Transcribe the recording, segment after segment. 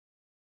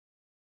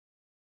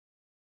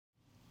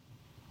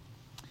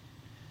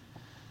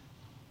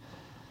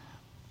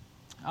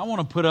I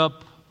want to put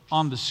up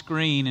on the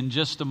screen in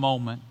just a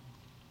moment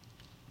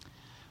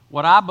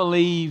what I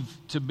believe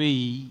to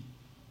be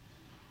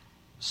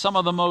some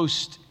of the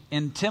most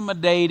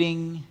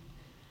intimidating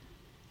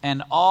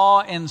and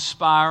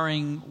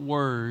awe-inspiring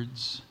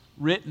words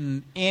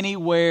written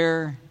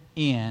anywhere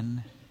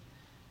in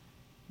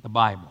the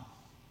Bible.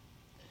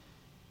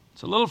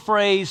 It's a little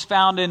phrase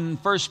found in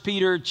 1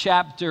 Peter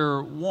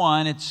chapter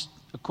 1. It's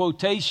a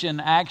quotation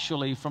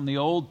actually from the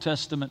Old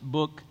Testament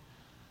book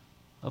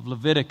of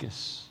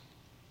Leviticus.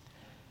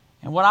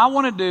 And what I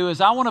want to do is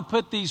I want to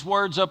put these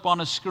words up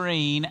on a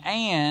screen,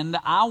 and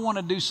I want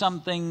to do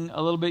something a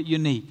little bit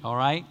unique, all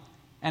right?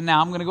 And now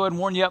I'm going to go ahead and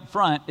warn you up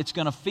front, it's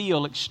going to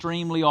feel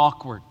extremely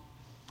awkward.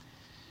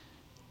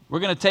 We're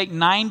going to take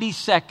 90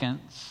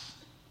 seconds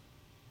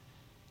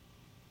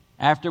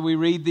after we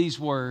read these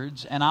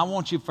words, and I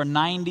want you for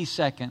 90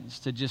 seconds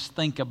to just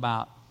think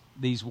about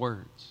these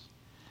words.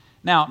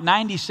 Now,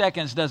 90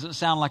 seconds doesn't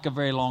sound like a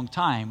very long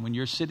time. When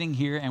you're sitting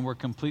here and we're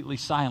completely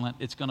silent,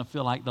 it's going to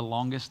feel like the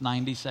longest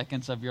 90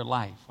 seconds of your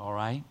life, all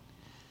right?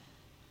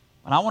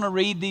 But I want to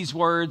read these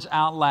words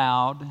out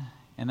loud,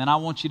 and then I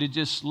want you to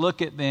just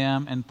look at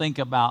them and think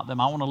about them.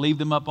 I want to leave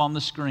them up on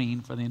the screen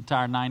for the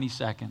entire 90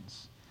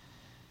 seconds.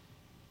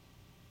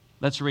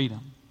 Let's read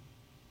them.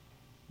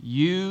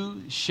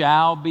 You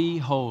shall be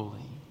holy,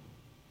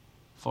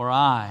 for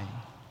I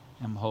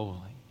am holy.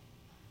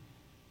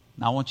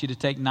 Now, I want you to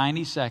take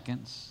 90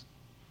 seconds,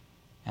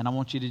 and I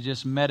want you to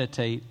just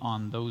meditate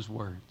on those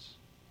words.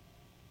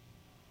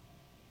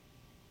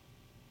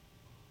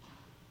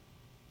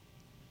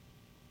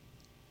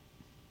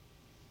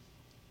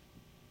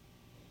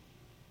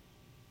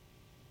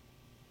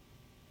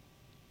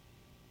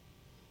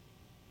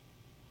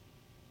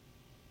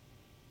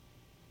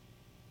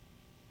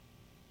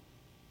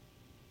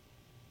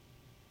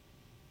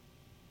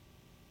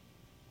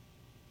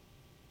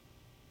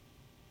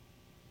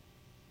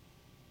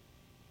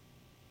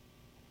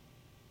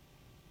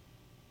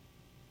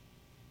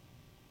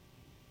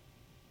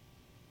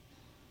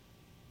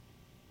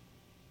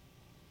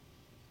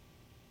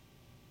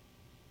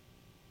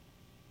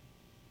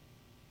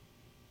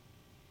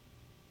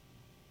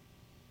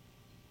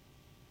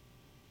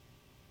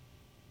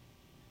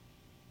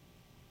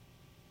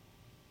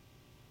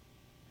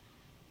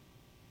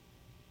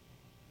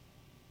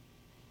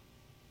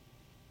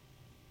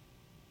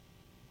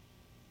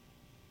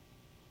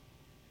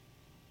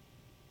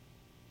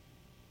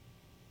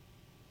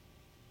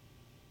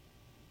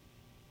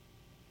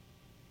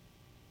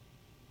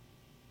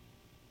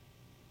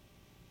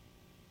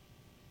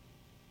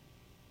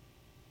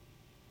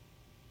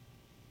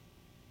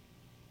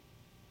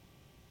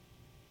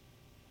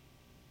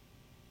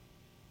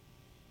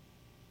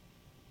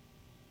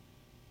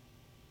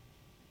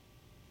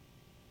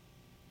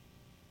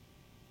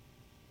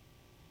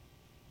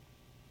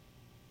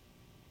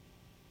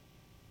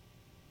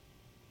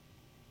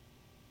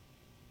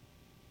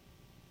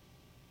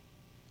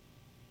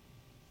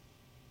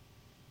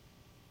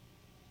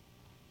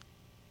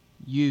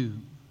 You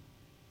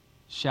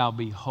shall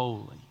be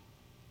holy,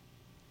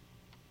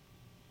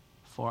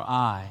 for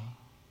I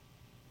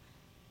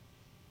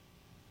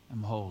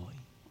am holy.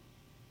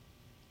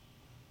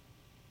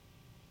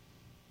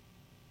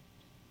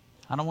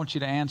 I don't want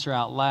you to answer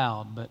out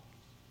loud, but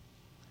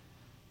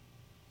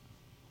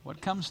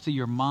what comes to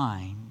your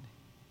mind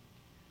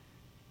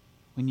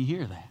when you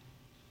hear that?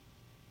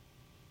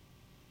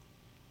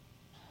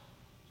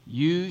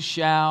 You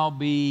shall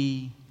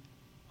be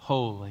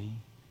holy,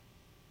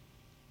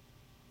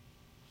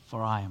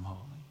 for I am holy.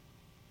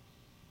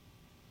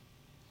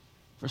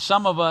 For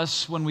some of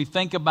us, when we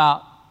think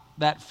about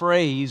that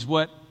phrase,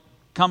 what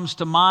comes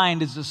to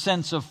mind is a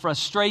sense of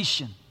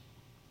frustration.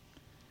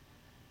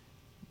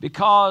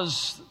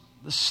 Because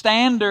the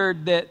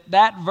standard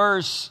that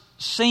verse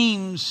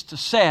seems to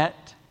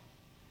set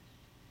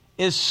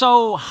is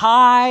so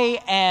high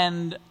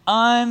and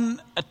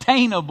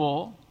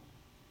unattainable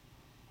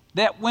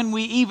that when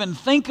we even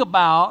think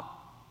about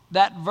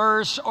that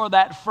verse or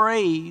that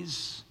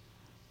phrase,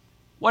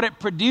 what it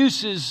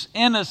produces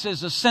in us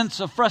is a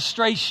sense of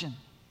frustration.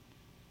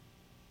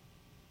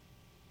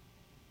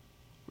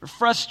 We're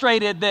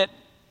frustrated that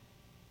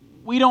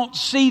we don't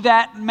see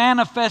that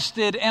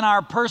manifested in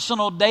our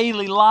personal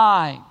daily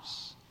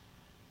lives.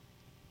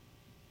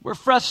 We're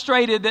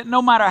frustrated that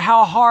no matter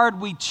how hard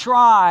we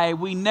try,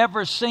 we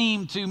never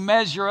seem to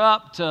measure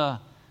up to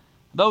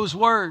those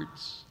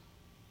words.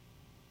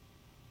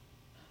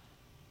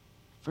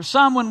 For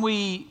some, when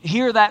we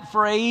hear that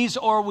phrase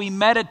or we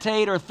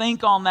meditate or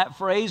think on that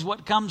phrase,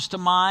 what comes to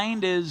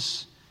mind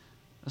is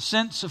a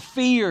sense of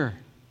fear.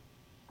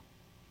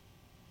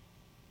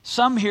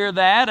 Some hear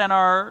that and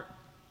are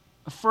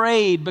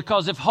afraid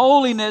because if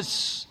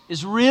holiness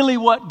is really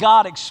what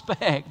God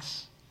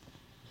expects,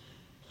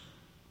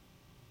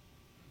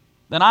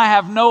 then I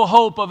have no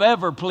hope of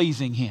ever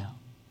pleasing Him.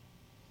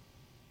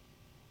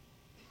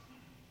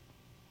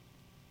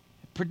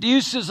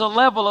 Produces a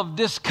level of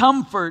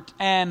discomfort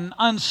and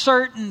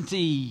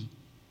uncertainty.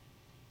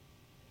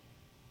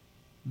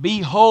 Be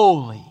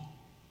holy.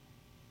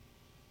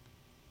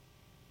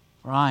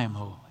 for I am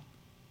holy.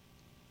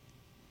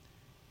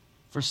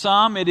 For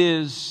some, it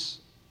is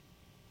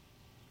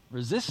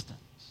resistance.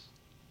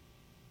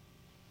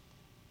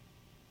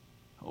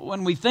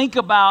 When we think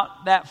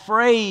about that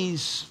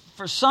phrase,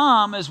 for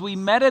some, as we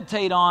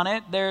meditate on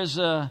it, there's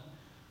an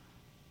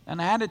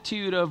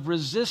attitude of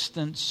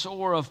resistance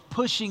or of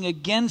pushing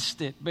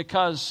against it,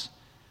 because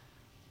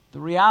the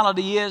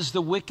reality is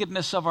the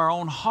wickedness of our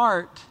own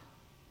heart.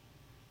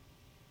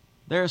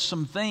 There are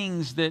some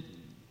things that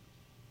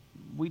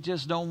we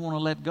just don't want to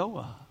let go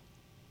of.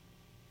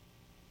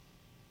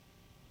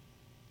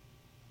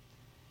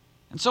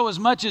 And so as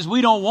much as we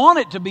don't want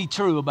it to be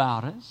true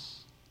about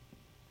us,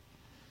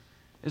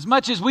 as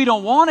much as we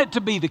don't want it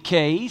to be the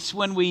case,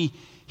 when we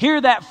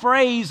hear that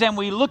phrase and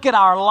we look at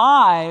our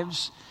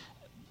lives,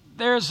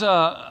 there's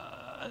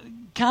a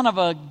kind of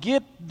a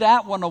get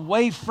that one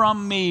away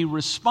from me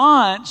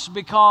response,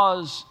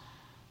 because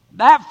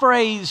that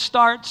phrase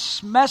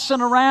starts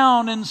messing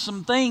around in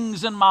some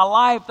things in my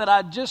life that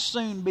I'd just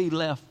soon be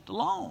left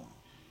alone.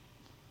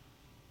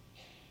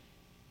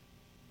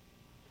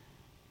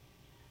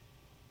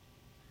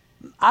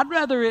 I'd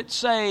rather it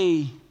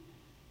say,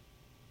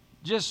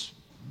 just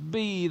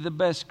be the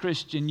best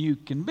Christian you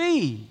can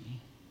be.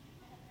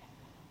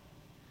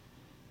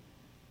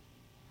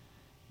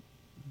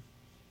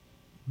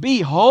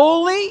 Be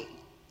holy.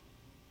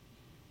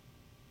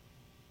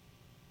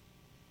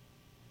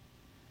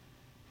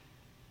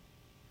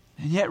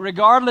 And yet,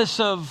 regardless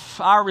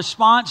of our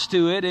response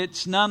to it,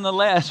 it's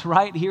nonetheless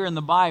right here in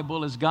the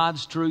Bible as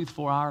God's truth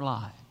for our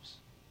lives.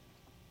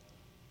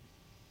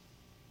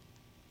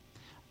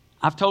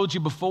 I've told you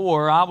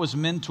before, I was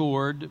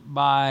mentored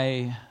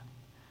by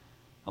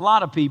a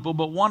lot of people,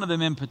 but one of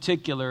them in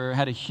particular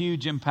had a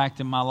huge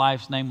impact in my life.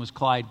 His name was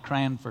Clyde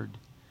Cranford.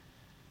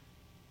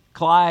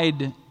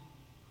 God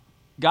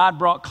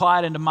brought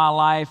Clyde into my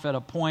life at a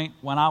point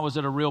when I was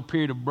at a real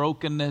period of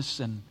brokenness,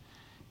 and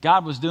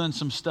God was doing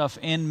some stuff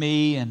in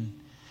me, and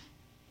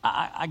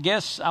I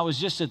guess I was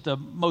just at the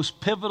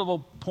most pivotal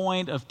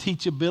point of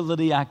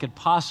teachability I could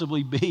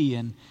possibly be,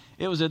 and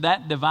it was at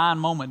that divine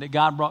moment that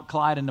God brought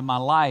Clyde into my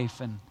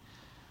life. And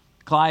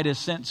Clyde has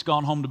since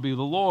gone home to be with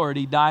the Lord.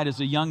 He died as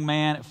a young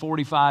man at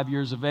 45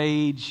 years of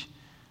age.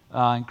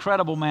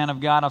 Incredible man of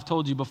God, I've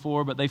told you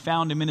before, but they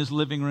found him in his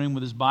living room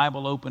with his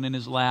Bible open in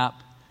his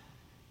lap.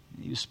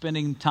 He was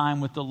spending time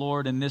with the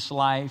Lord in this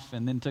life,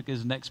 and then took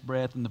his next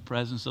breath in the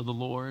presence of the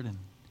Lord. And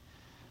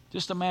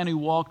just a man who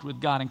walked with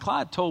God. And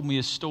Clyde told me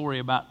a story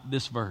about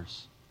this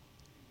verse.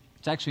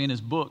 It's actually in his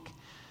book,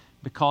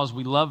 Because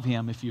We Love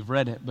Him, if you've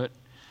read it. But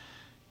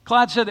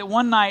Clyde said that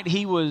one night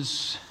he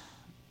was,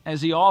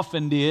 as he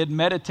often did,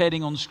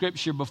 meditating on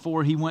Scripture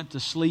before he went to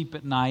sleep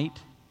at night.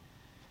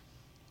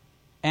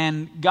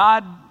 And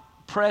God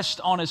pressed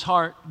on his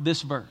heart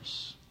this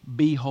verse,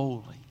 be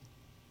holy,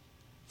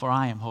 for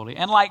I am holy.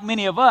 And like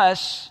many of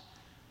us,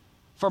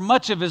 for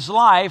much of his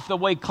life, the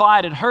way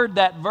Clyde had heard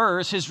that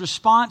verse, his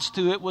response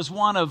to it was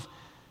one of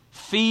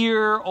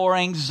fear or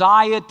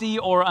anxiety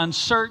or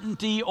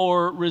uncertainty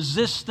or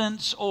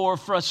resistance or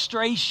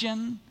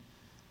frustration.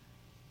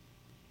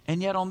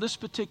 And yet on this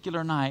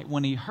particular night,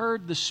 when he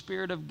heard the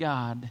Spirit of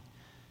God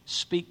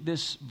speak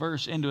this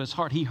verse into his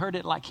heart, he heard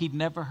it like he'd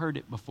never heard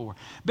it before.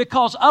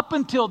 Because up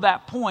until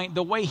that point,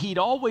 the way he'd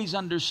always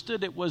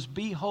understood it was,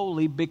 be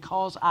holy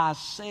because I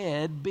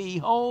said be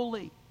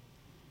holy.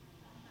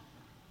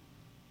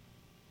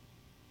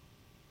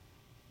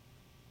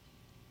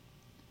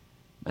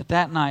 But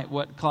that night,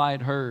 what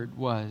Clyde heard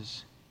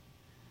was,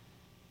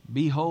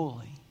 be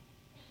holy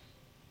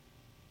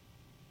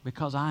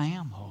because I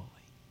am holy.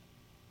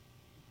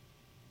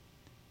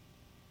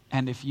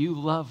 And if you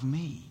love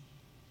me,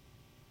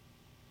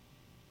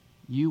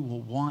 you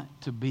will want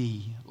to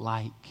be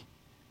like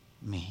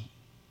me.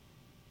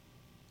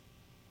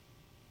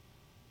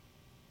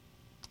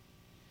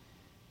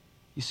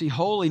 You see,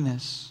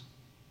 holiness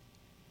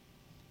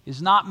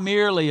is not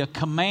merely a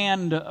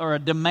command or a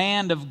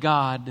demand of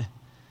God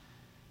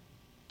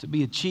to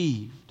be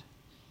achieved.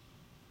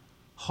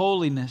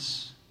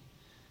 Holiness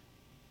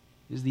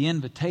is the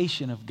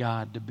invitation of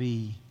God to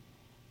be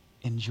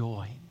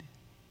enjoyed.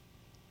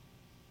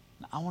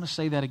 Now, I want to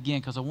say that again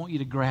because I want you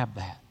to grab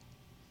that.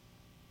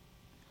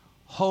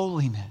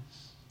 Holiness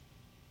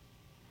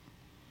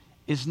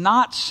is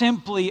not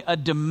simply a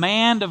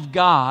demand of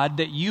God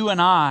that you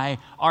and I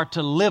are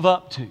to live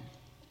up to.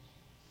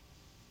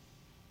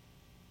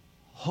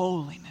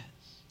 Holiness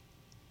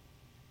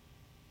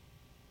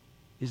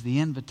is the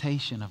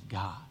invitation of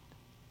God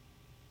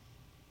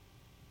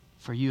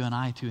for you and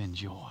I to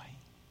enjoy.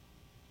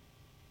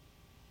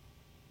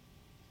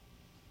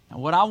 Now,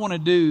 what I want to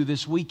do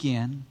this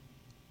weekend,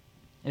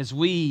 as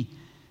we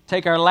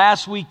take our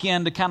last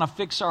weekend to kind of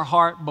fix our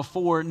heart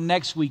before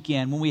next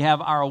weekend when we have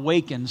our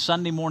Awaken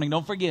Sunday morning.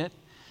 Don't forget,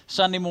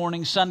 Sunday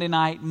morning, Sunday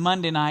night,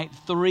 Monday night,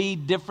 3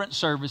 different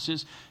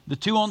services. The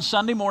 2 on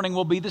Sunday morning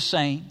will be the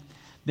same.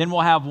 Then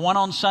we'll have 1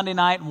 on Sunday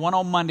night, 1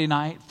 on Monday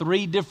night,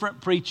 3 different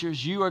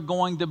preachers. You are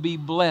going to be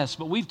blessed.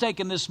 But we've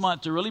taken this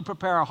month to really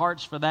prepare our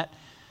hearts for that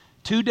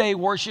 2-day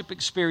worship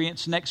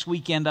experience next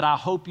weekend that I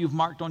hope you've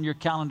marked on your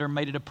calendar and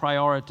made it a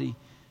priority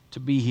to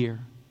be here.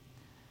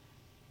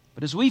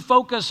 But as we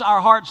focus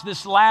our hearts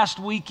this last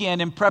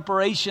weekend in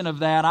preparation of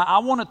that, I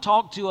want to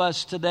talk to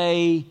us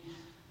today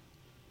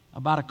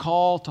about a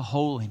call to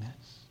holiness.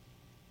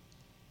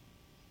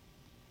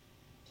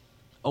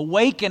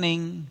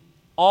 Awakening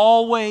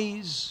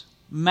always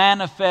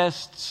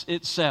manifests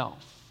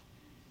itself.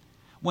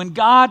 When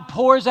God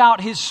pours out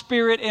His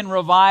Spirit in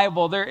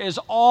revival, there is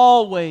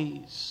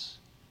always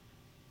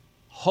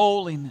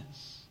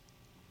holiness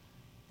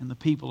in the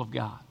people of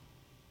God.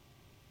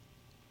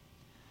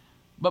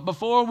 But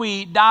before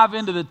we dive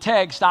into the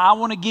text, I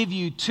want to give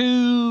you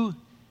 2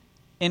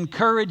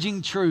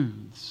 encouraging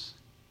truths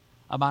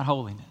about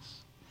holiness.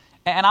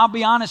 And I'll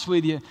be honest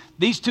with you,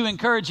 these 2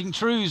 encouraging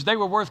truths, they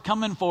were worth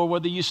coming for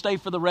whether you stay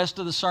for the rest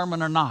of the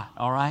sermon or not,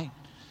 all right?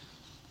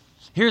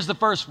 Here's the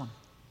first one.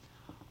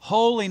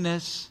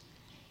 Holiness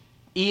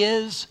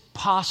is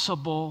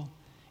possible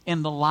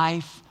in the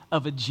life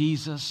of a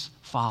Jesus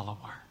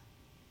follower.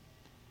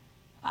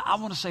 I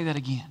want to say that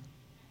again.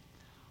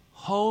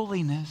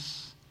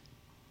 Holiness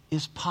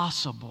is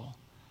possible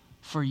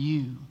for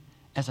you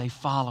as a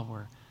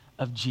follower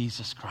of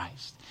Jesus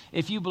Christ.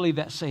 If you believe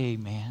that, say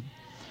amen.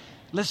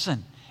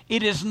 Listen,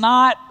 it is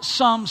not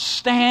some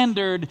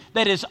standard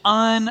that is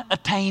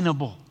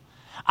unattainable.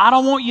 I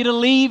don't want you to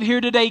leave here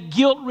today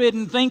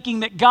guilt-ridden thinking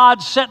that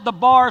God set the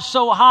bar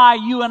so high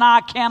you and I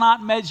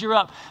cannot measure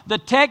up. The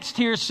text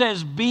here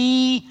says,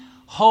 be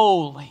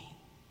holy.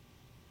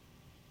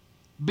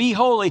 Be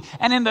holy.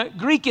 And in the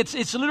Greek,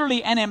 it's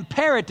literally an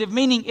imperative,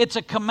 meaning it's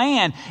a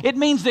command. It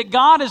means that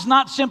God is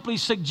not simply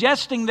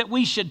suggesting that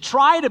we should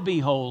try to be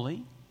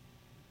holy.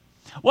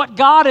 What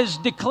God is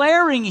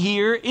declaring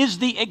here is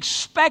the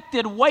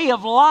expected way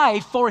of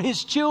life for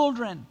His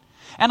children.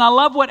 And I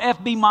love what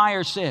F.B.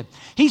 Meyer said.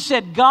 He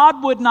said,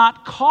 God would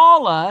not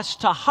call us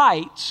to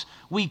heights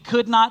we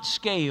could not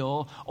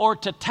scale or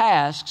to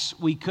tasks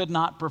we could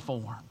not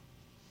perform.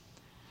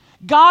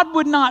 God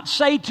would not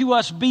say to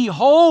us, be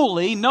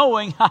holy,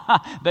 knowing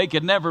they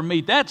could never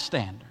meet that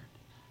standard.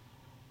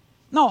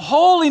 No,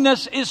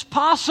 holiness is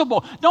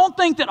possible. Don't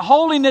think that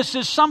holiness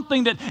is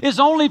something that is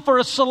only for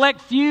a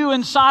select few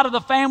inside of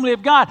the family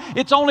of God.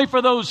 It's only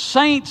for those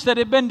saints that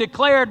have been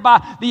declared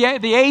by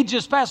the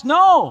ages past.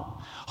 No,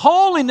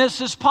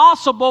 holiness is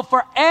possible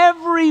for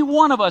every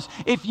one of us.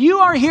 If you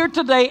are here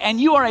today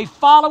and you are a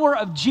follower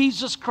of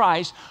Jesus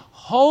Christ,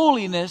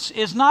 holiness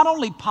is not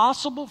only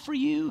possible for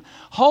you,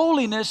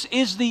 holiness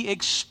is the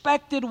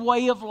expected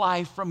way of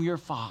life from your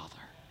Father.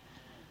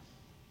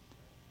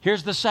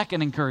 Here's the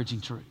second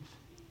encouraging truth.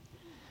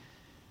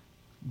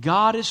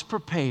 God is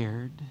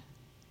prepared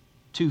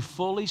to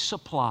fully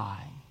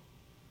supply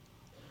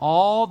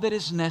all that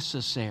is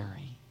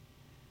necessary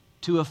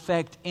to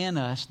effect in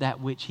us that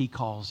which He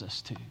calls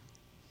us to.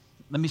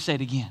 Let me say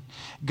it again.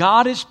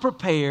 God is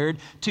prepared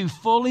to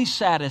fully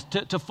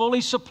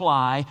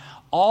supply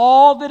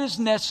all that is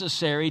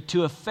necessary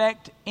to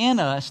effect in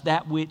us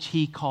that which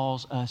He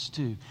calls us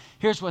to.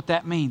 Here's what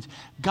that means.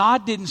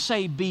 God didn't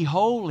say be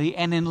holy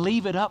and then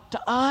leave it up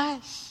to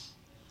us.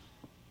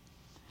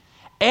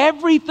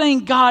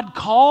 Everything God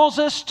calls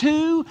us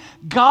to,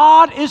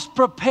 God is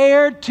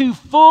prepared to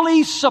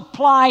fully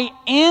supply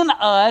in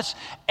us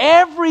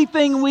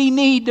everything we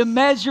need to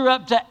measure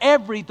up to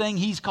everything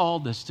He's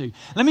called us to.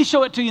 Let me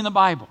show it to you in the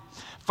Bible.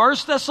 1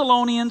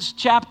 Thessalonians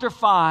chapter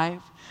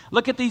 5.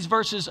 Look at these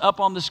verses up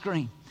on the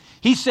screen.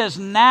 He says,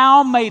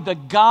 now may the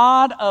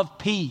God of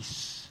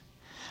peace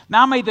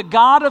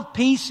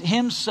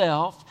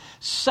Himself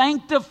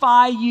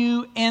sanctify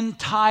you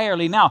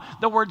entirely. Now,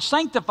 the word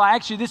sanctify,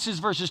 actually this is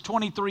verses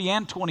 23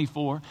 and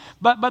 24,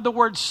 but the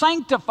word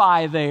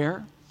sanctify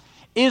there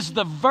is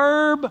the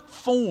verb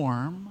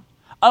form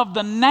of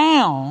the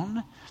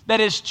noun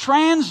that is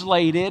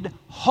translated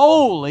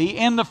holy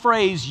in the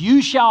phrase,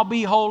 you shall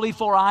be holy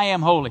for I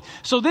am holy.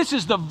 So this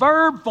is the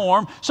verb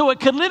form, so it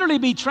could literally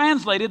be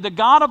translated, the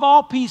God of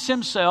all peace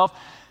Himself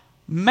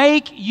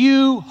make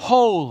you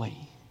holy.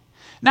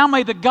 Now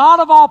may the God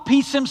of all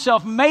peace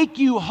Himself make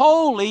you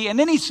holy. And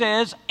then He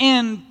says,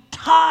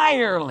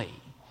 entirely.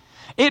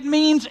 It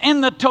means in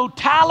the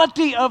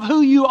totality of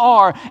who you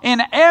are, in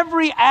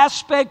every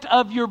aspect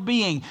of your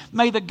being.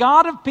 May the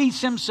God of peace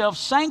Himself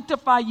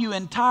sanctify you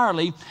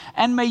entirely,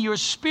 and may your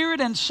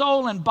spirit and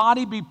soul and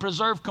body be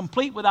preserved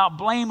complete without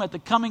blame at the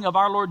coming of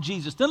our Lord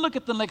Jesus. Then look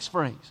at the next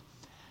phrase.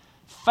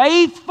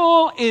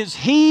 Faithful is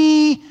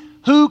He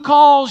who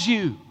calls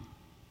you.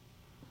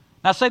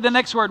 Now say the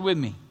next word with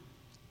me.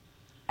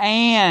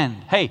 And.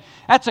 Hey,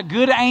 that's a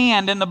good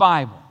and in the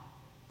Bible.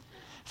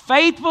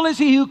 Faithful is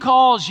He who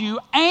calls you,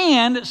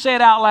 and, say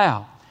it out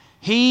loud,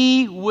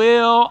 He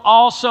will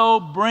also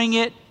bring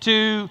it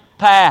to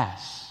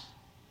pass.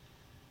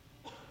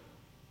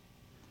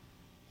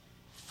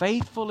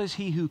 Faithful is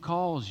He who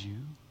calls you,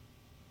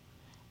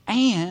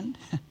 and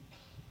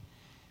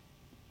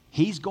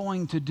He's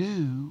going to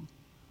do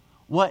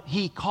what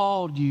He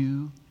called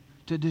you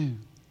to do.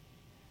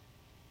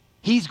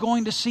 He's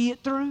going to see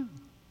it through.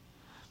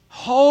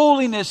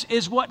 Holiness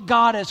is what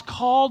God has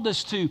called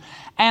us to.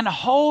 And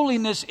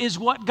holiness is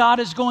what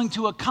God is going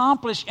to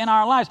accomplish in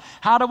our lives.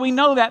 How do we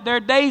know that? There are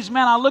days,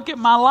 man, I look at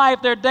my life.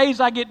 There are days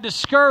I get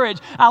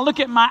discouraged. I look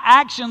at my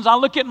actions. I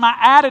look at my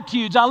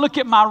attitudes. I look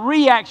at my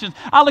reactions.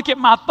 I look at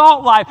my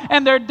thought life.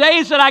 And there are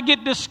days that I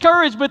get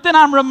discouraged. But then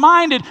I'm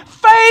reminded,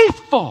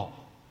 faithful.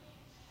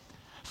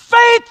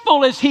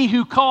 Faithful is He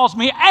who calls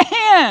me.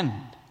 And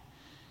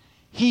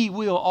He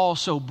will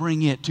also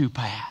bring it to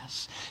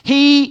pass.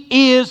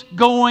 He is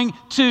going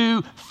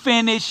to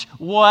finish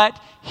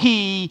what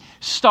He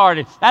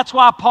started. That's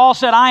why Paul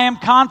said, I am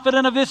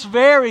confident of this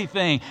very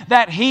thing,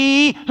 that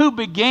He who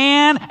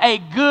began a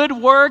good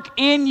work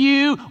in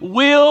you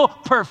will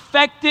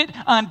perfect it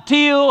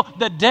until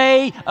the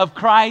day of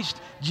Christ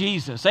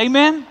Jesus.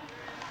 Amen?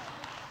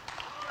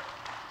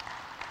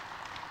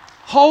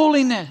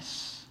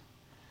 Holiness.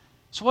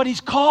 It's what He's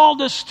called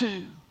us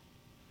to.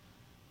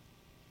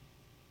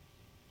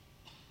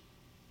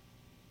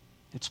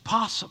 It's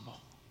possible.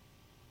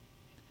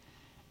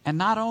 And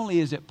not only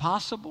is it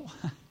possible,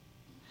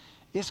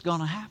 it's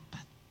going to happen.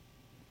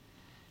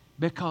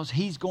 Because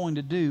He's going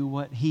to do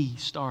what He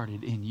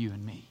started in you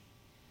and me.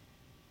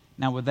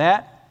 Now with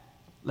that,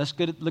 let's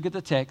look at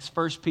the text.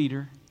 1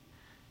 Peter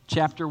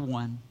chapter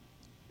 1.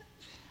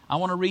 I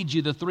want to read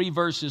you the 3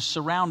 verses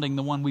surrounding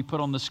the one we put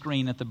on the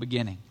screen at the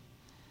beginning.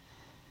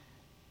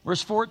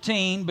 Verse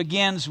 14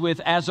 begins with,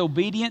 as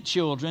obedient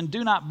children,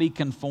 do not be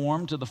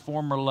conformed to the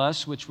former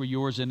lusts which were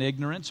yours in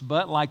ignorance,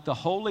 but like the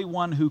Holy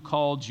One who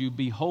called you,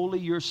 be holy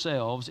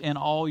yourselves in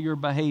all your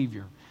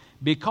behavior.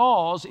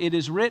 Because it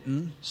is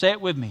written, say it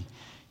with me,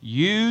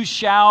 you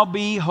shall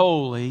be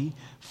holy,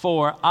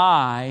 for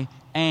I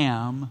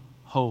am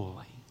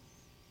holy.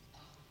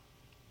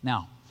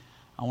 Now,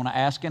 I want to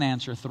ask and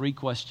answer 3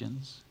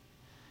 questions.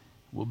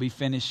 We'll be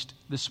finished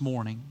this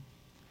morning.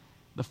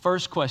 The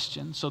first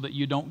question, so that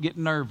you don't get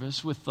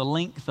nervous with the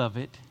length of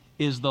it,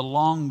 is the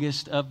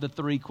longest of the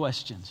 3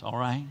 questions, all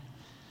right?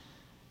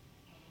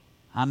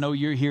 I know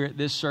you're here at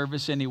this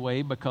service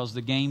anyway because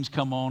the games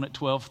come on at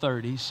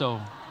 12:30, so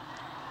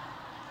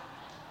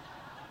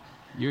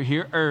you're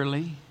here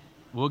early.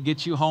 We'll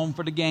get you home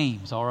for the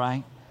games, all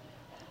right?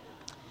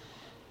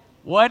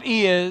 What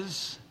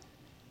is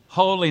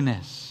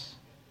holiness?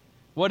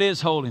 What is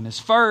holiness?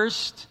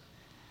 First,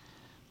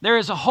 there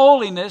is a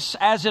holiness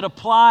as it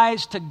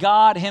applies to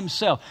God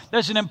Himself.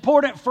 There's an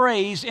important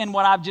phrase in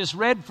what I've just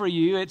read for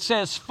you. It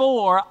says,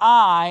 for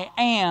I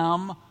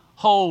am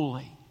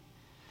holy.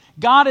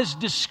 God is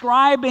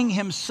describing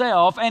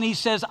Himself and He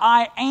says,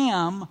 I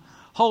am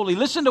holy.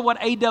 Listen to what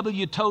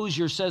A.W.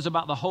 Tozier says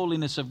about the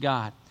holiness of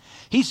God.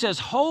 He says,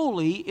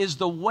 holy is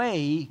the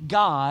way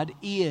God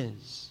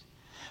is.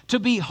 To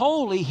be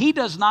holy, He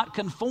does not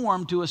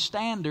conform to a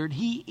standard.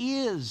 He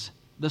is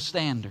the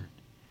standard.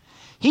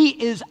 He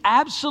is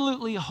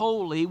absolutely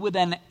holy with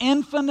an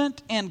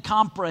infinite,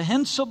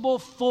 incomprehensible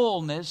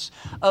fullness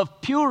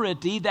of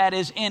purity that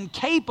is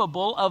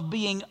incapable of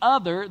being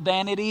other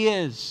than it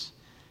is.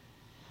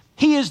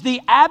 He is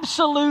the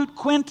absolute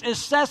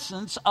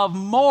quintessence of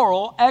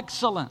moral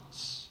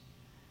excellence.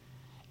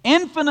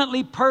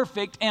 Infinitely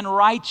perfect in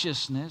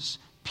righteousness,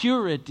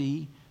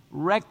 purity,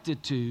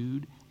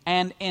 rectitude,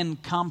 and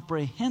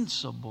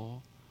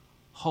incomprehensible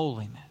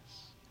holiness.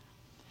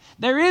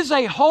 There is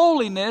a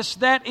holiness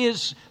that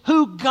is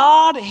who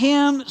God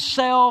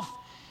Himself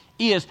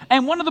is.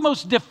 And one of the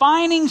most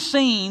defining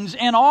scenes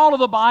in all of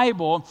the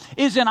Bible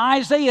is in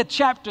Isaiah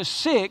chapter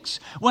 6,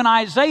 when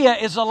Isaiah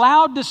is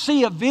allowed to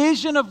see a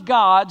vision of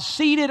God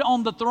seated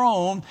on the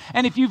throne.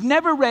 And if you've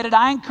never read it,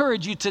 I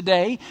encourage you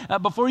today,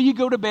 before you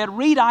go to bed,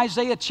 read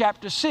Isaiah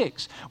chapter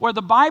 6, where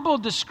the Bible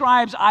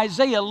describes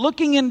Isaiah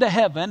looking into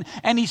heaven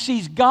and he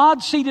sees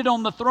God seated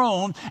on the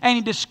throne, and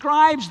he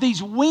describes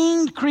these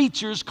winged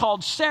creatures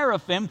called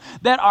seraphim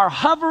that are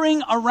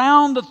hovering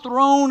around the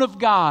throne of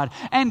God.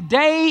 And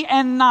day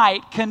and night,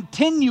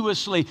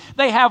 continuously,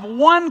 they have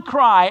one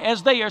cry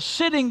as they are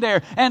sitting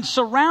there and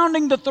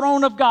surrounding the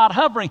throne of God,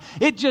 hovering.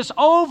 It just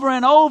over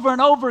and over and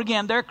over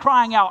again, they're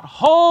crying out,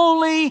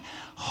 holy,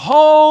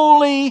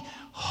 holy,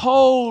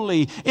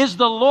 holy is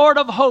the Lord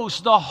of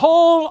hosts. The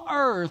whole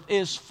earth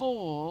is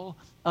full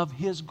of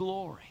His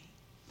glory.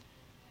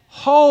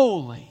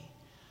 Holy,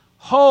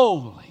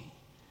 holy,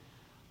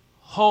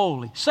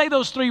 holy. Say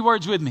those 3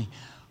 words with me.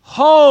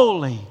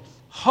 Holy,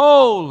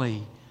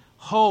 holy,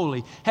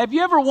 holy. Have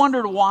you ever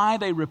wondered why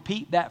they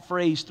repeat that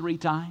phrase 3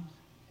 times?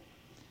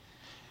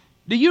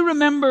 Do you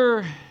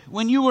remember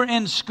when you were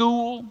in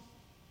school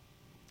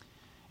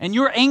and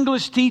your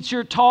English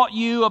teacher taught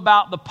you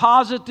about the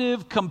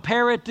positive,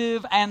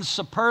 comparative, and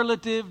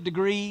superlative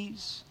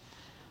degrees?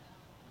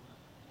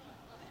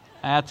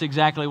 That's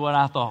exactly what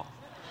I thought.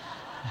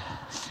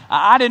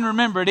 I didn't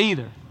remember it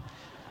either.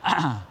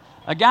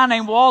 A guy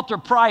named Walter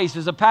Price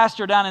is a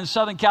pastor down in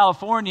Southern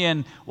California,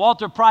 and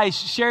Walter Price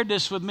shared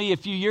this with me a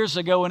few years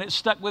ago, and it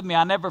stuck with me.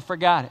 I never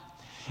forgot it.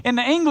 In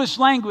the English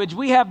language,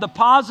 we have the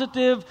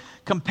positive,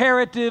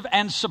 comparative,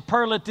 and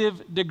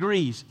superlative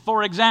degrees.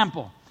 For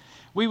example,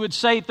 we would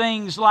say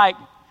things like,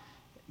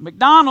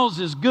 McDonald's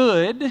is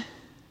good,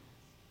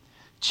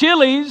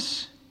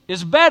 Chili's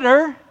is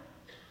better.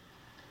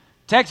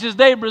 Texas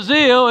de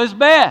Brazil is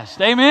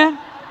best. Amen?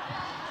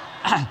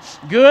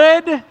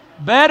 Good,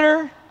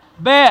 better,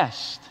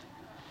 best.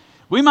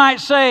 We might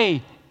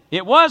say,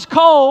 it was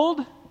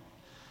cold,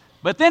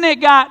 but then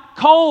it got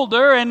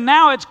colder, and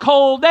now it's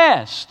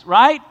coldest,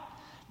 right?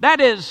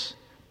 That is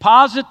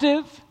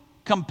positive,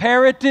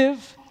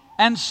 comparative,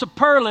 and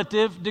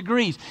superlative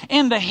degrees.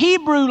 In the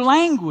Hebrew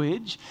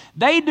language,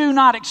 they do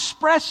not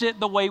express it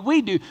the way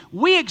we do.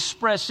 We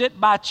express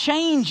it by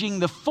changing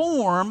the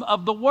form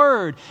of the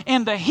word.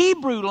 In the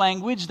Hebrew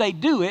language, they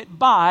do it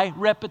by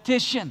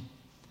repetition.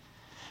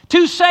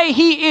 To say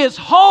He is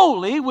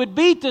holy would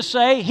be to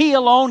say He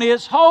alone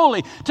is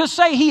holy. To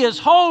say He is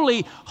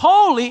holy,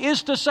 holy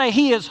is to say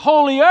He is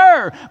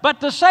holier.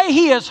 But to say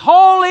He is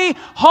holy,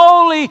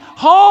 holy,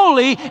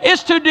 holy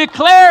is to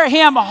declare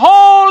Him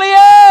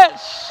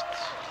holiest.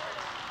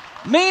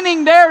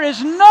 Meaning there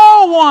is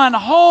no one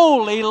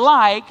holy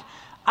like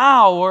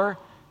our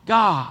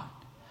God.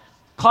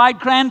 Clyde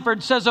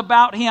Cranford says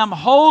about him,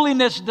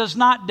 holiness does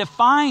not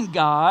define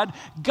God.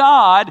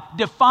 God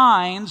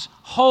defines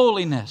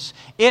holiness.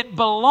 It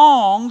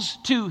belongs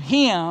to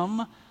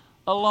Him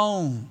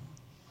alone.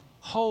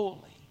 Holy.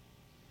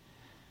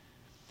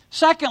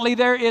 Secondly,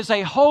 there is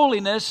a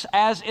holiness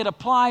as it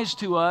applies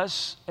to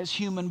us as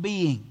human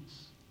beings.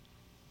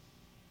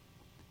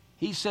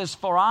 He says,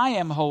 for I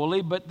am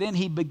holy, but then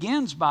he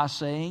begins by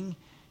saying,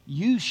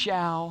 you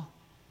shall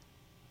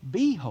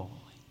be holy.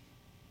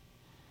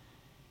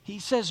 He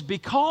says,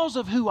 because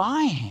of who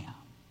I am,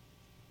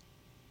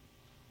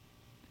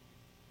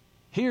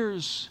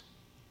 here's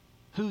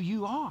who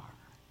you are.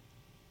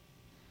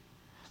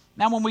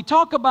 Now, when we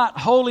talk about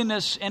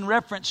holiness in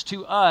reference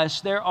to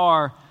us, there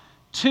are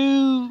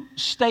two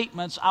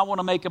statements I want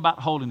to make about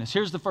holiness.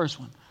 Here's the first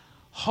one.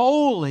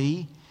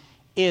 Holy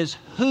is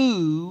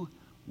who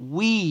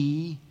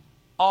we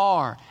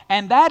are.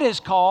 And that is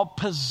called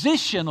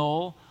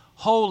positional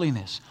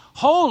holiness.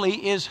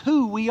 Holy is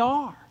who we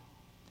are.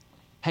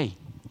 Hey,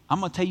 I'm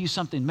going to tell you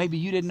something maybe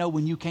you didn't know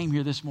when you came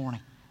here this morning.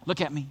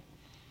 Look at me.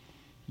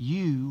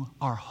 You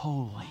are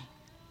holy.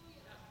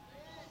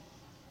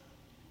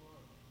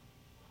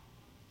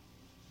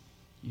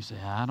 You say,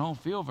 I don't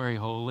feel very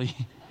holy.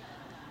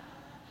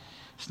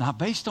 It's not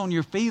based on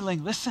your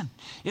feeling. Listen,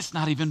 it's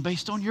not even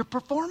based on your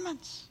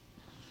performance.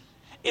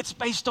 It's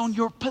based on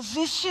your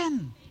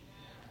position.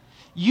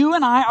 You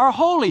and I are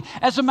holy.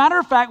 As a matter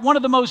of fact, one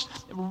of the most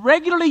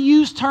regularly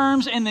used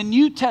terms in the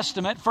New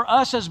Testament for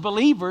us as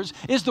believers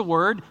is the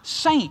word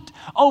saint.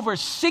 Over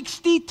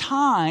 60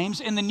 times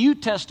in the New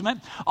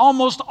Testament,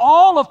 almost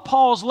all of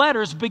Paul's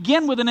letters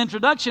begin with an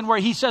introduction where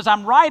he says,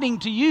 I'm writing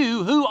to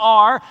you who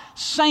are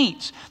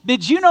saints.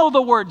 Did you know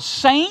the word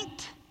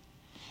saint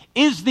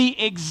is the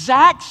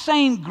exact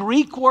same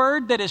Greek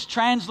word that is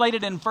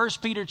translated in 1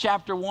 Peter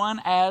chapter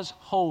 1 as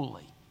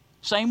holy?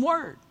 Same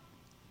word.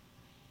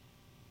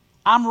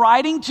 I'm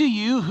writing to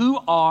you who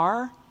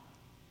are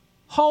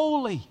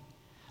holy.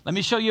 Let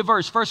me show you a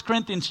verse. 1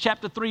 Corinthians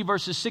chapter 3,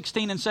 verses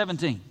 16 and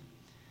 17.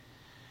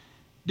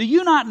 Do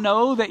you not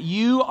know that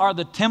you are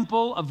the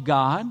temple of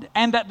God,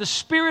 and that the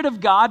Spirit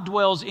of God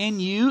dwells in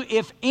you?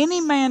 If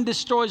any man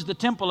destroys the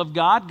temple of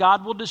God,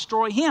 God will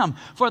destroy him.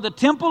 For the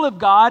temple of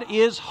God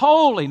is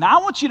holy. Now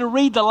I want you to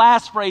read the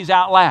last phrase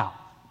out loud.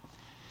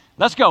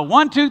 Let's go.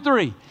 1, 2,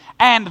 3.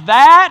 And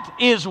that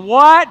is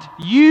what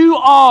you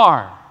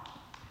are.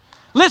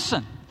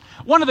 Listen,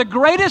 one of the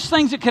greatest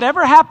things that could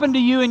ever happen to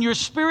you in your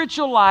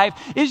spiritual life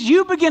is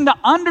you begin to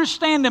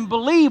understand and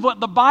believe what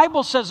the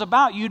Bible says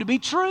about you to be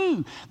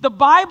true. The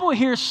Bible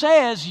here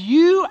says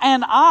you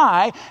and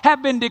I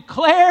have been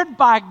declared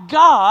by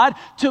God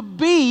to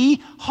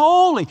be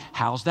holy.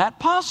 How's that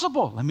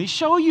possible? Let me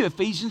show you.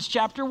 Ephesians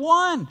chapter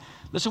 1.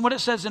 Listen what it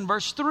says in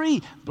verse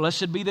 3.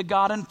 Blessed be the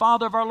God and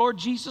Father of our Lord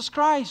Jesus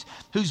Christ,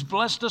 who's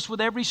blessed us with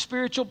every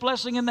spiritual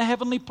blessing in the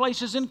heavenly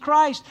places in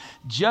Christ,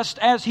 just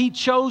as He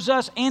chose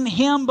us in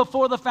Him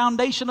before the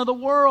foundation of the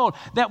world,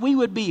 that we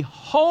would be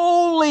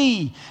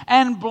holy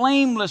and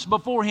blameless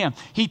before Him.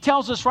 He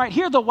tells us right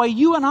here the way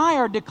you and I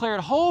are declared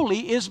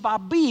holy is by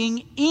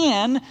being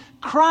in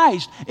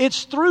Christ.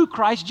 It's through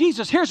Christ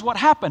Jesus. Here's what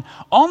happened.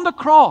 On the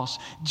cross,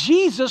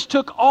 Jesus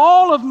took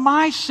all of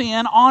my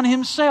sin on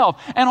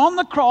Himself. And on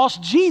the cross,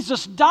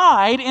 Jesus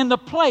died in the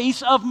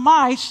place of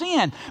my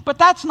sin. But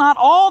that's not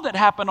all that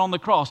happened on the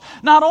cross.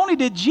 Not only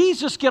did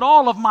Jesus get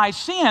all of my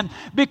sin,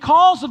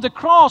 because of the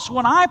cross,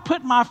 when I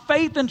put my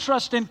faith and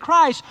trust in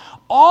Christ,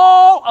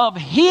 all of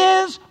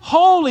His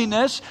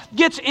holiness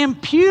gets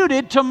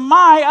imputed to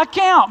my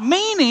account.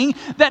 Meaning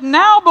that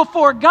now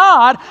before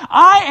God,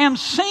 I am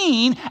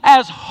seen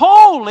as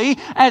holy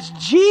as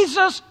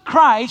Jesus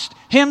Christ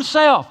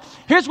Himself.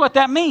 Here's what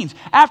that means.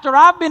 After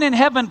I've been in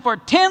heaven for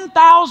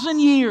 10,000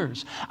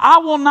 years, I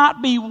will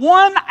not be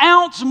 1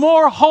 ounce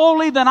more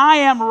holy than I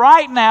am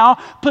right now,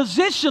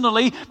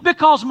 positionally,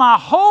 because my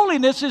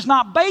holiness is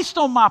not based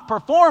on my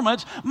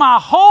performance. My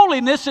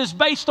holiness is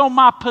based on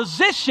my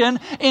position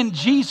in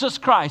Jesus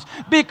Christ.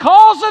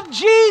 Because of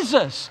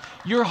Jesus,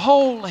 you're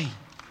holy.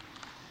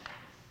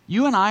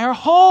 You and I are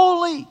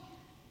holy.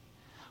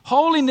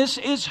 Holiness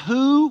is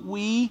who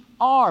we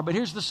are. But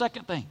here's the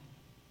second thing.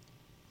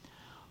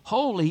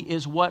 Holy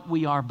is what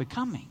we are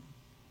becoming.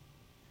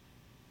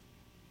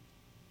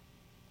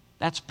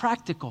 That's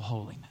practical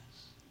holiness.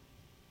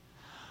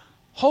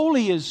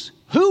 Holy is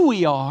who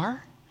we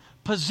are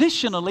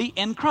positionally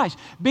in Christ.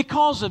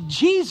 Because of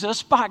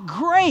Jesus, by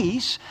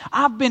grace,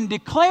 I've been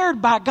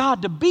declared by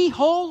God to be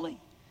holy.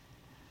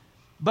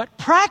 But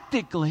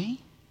practically,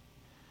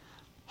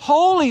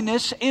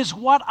 holiness is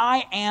what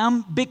I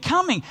am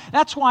becoming.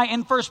 That's why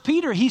in 1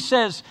 Peter he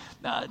says,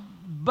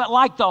 but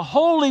like the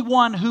Holy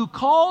One who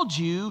called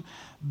you,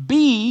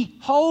 be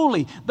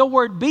holy. The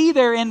word be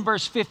there in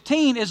verse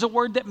 15 is a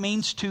word that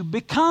means to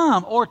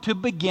become or to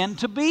begin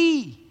to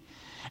be.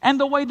 And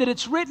the way that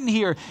it's written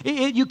here,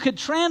 you could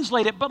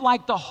translate it, but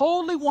like the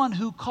Holy One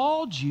who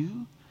called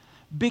you,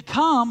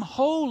 become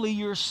holy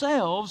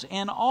yourselves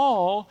in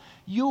all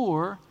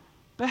your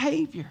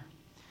behavior.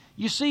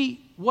 You see,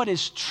 what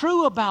is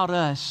true about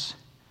us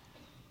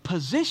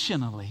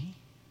positionally,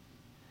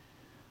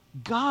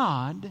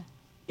 God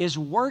is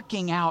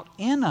working out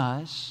in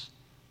us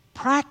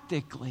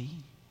practically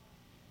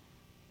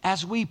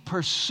as we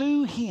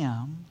pursue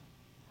Him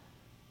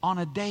on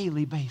a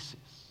daily basis.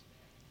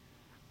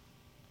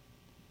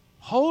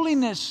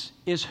 Holiness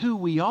is who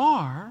we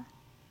are,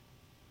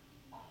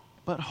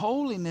 but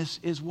holiness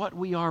is what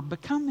we are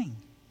becoming.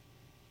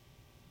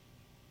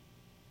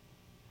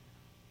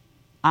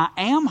 I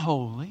am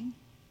holy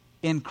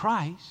in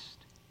Christ,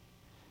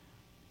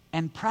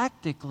 and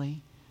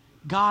practically,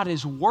 God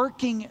is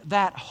working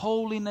that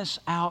holiness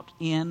out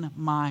in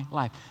my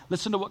life.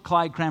 Listen to what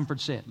Clyde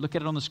Cranford said. Look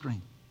at it on the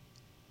screen.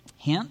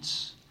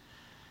 Hence,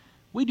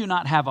 we do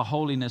not have a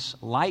holiness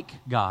like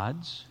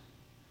God's.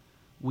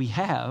 We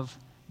have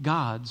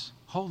God's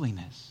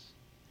holiness,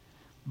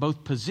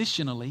 both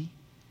positionally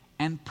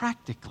and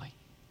practically.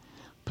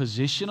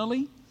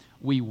 Positionally,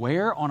 we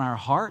wear on our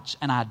hearts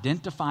an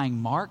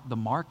identifying mark, the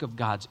mark of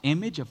God's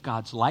image, of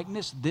God's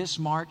likeness. This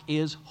mark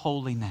is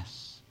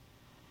holiness.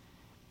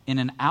 In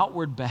an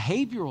outward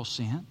behavioral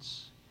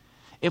sense,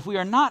 if we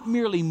are not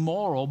merely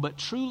moral but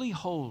truly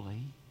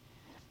holy,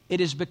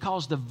 it is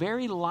because the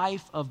very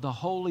life of the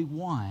Holy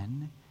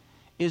One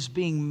is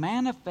being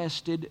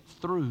manifested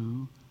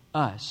through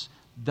us.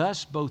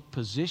 Thus, both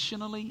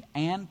positionally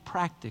and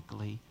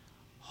practically,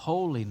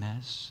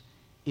 holiness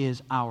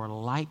is our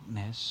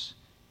likeness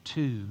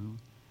to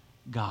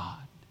God.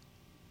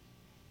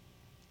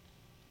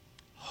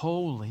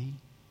 Holy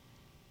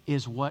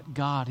is what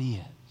God is.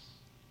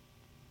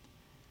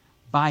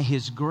 By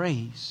His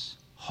grace,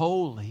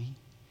 holy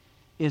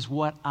is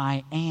what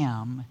I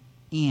am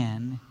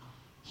in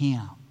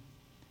Him.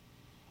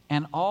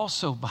 And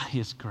also by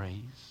His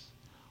grace,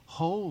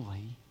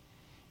 holy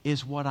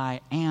is what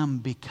I am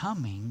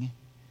becoming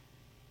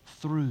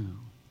through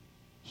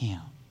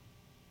Him.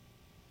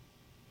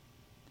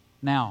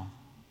 Now,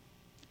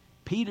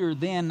 Peter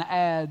then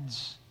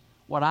adds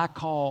what I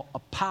call a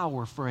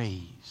power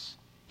phrase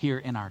here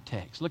in our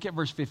text. Look at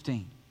verse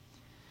 15.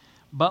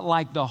 But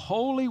like the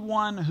Holy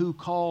One who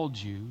called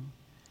you,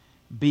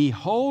 be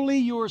holy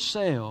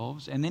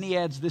yourselves. And then he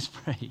adds this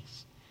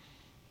phrase,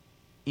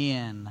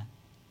 in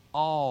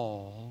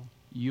all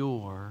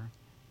your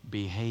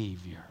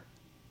behavior.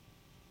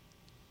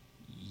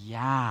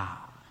 Yeah.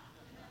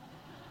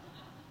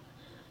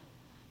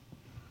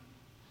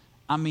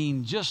 I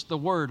mean, just the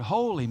word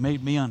holy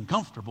made me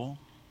uncomfortable.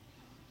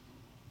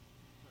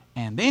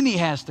 And then he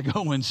has to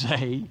go and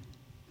say,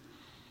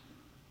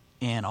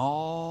 in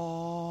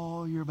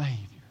all your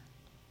behavior.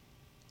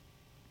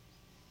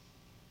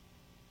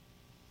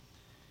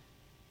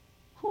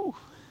 Whew.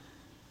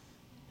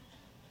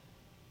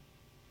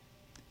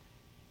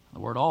 The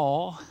word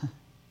all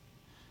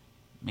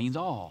means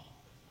all.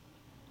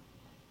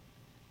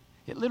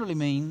 It literally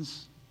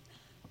means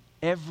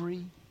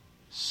every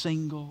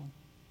single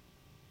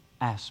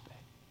aspect.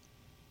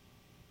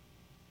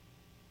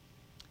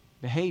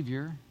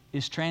 Behavior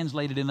is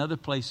translated in other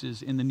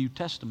places in the New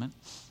Testament,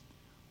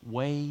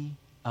 way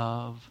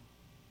of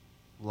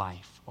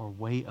life or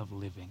way of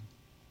living.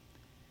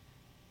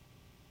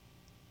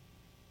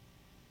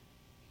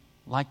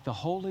 Like the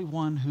Holy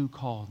One who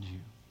called you,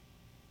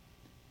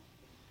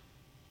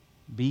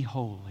 be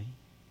holy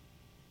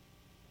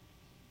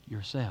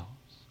yourselves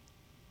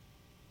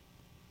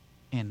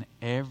in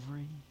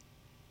every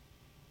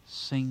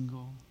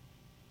single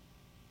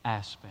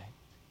aspect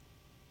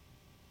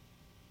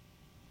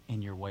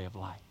in your way of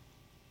life.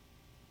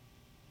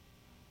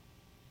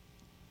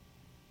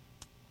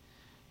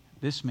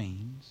 This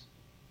means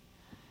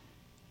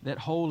that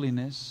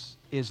holiness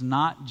is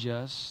not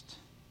just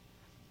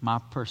my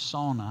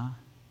persona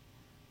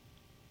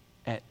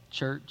at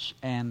church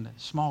and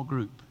small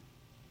group,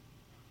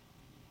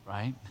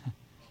 right?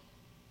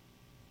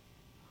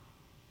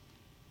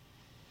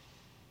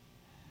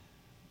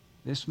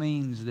 This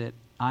means that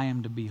I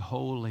am to be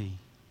holy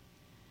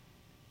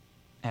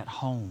at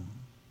home.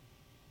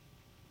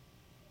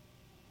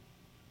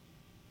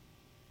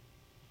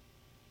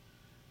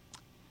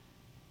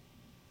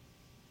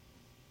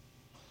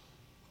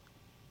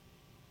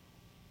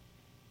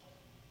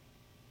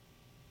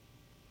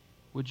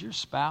 Would your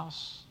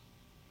spouse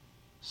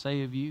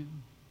say of you,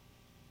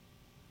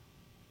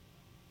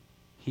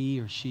 he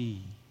or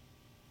she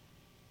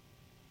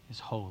is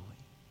holy?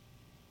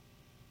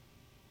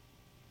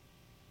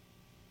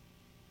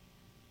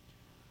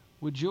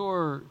 Would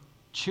your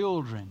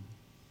children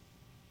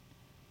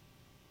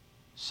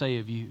say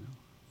of you,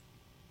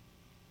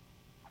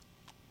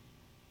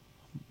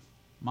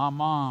 my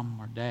mom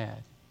or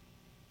dad,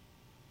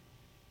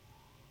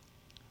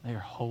 they are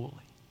holy?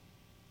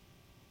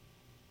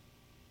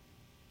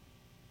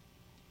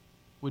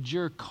 Would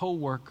your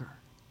coworker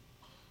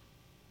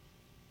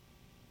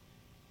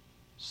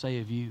say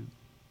of you,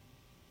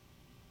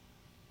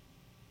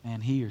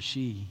 man, he or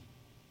she,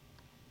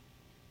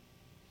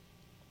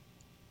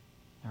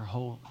 they're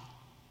holy?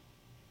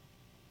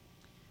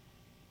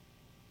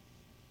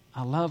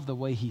 I love the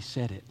way he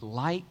said it.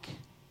 Like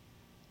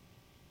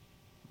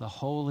the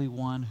Holy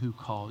One who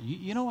called.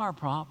 You know our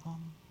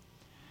problem?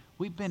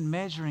 We've been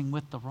measuring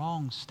with the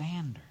wrong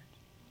standard.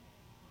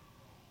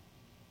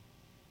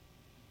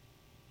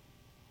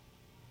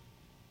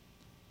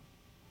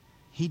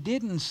 He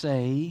didn't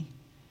say,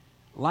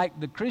 like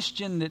the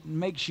Christian that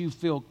makes you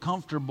feel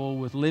comfortable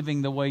with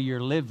living the way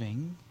you're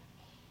living,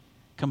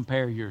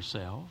 compare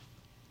yourself.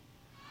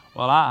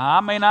 Well,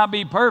 I may not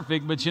be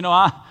perfect, but you know,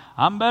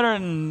 I'm better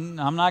than,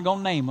 I'm not going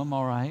to name them,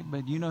 all right,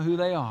 but you know who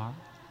they are.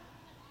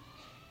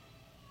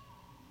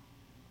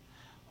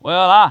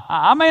 Well,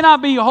 I may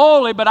not be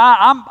holy, but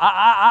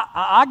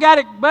I got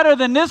it better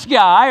than this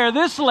guy or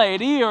this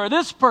lady or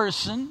this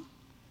person.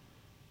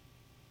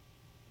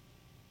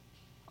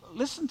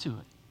 Listen to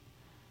it.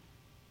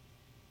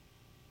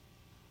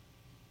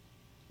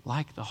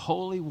 Like the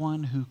Holy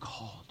One who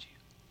called you.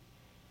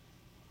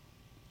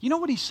 You know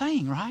what he's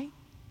saying, right?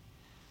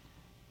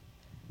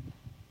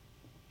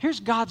 Here's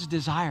God's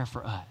desire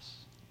for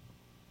us.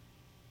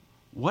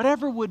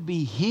 Whatever would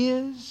be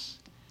his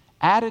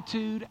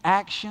attitude,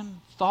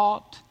 action,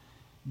 thought,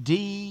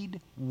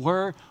 deed,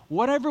 word,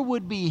 whatever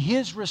would be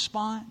his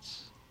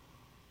response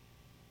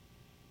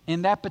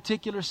in that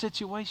particular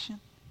situation,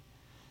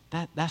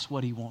 that's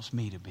what he wants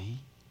me to be.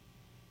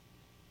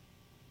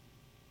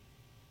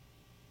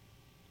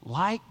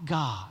 Like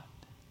God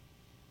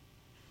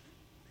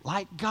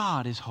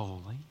is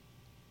holy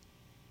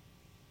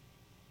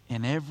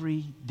in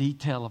every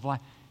detail of life.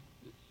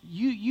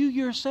 You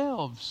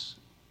yourselves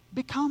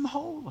become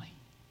holy.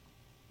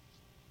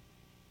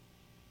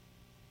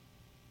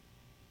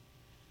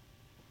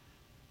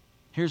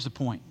 Here's the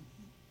point.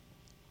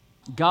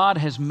 God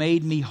has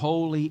made me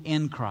holy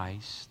in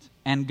Christ,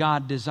 and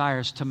God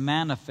desires to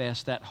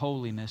manifest that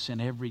holiness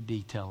in every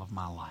detail of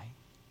my life.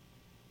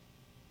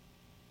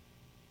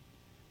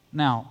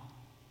 Now,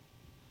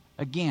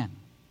 again,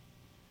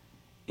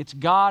 it's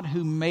God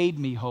who made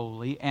me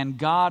holy and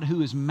God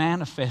who is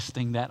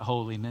manifesting that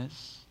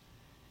holiness.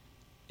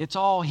 It's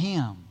all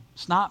him.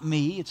 It's not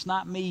me. It's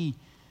not me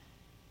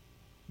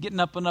getting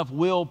up enough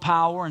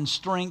willpower and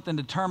strength and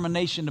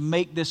determination to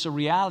make this a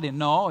reality.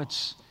 No,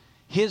 it's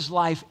his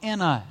life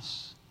in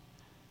us.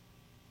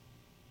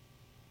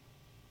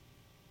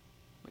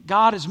 But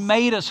God has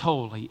made us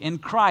holy in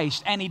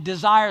Christ, and he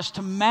desires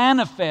to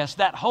manifest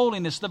that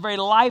holiness, the very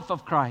life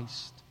of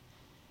Christ,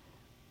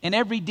 in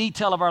every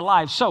detail of our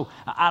lives. So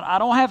I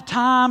don't have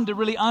time to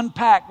really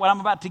unpack what I'm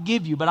about to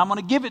give you, but I'm going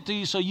to give it to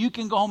you so you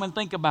can go home and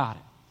think about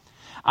it.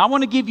 I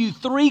want to give you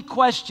 3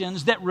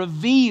 questions that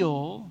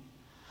reveal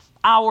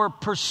our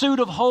pursuit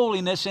of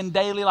holiness in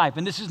daily life.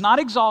 And this is not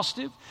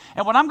exhaustive.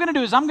 And what I'm going to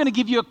do is I'm going to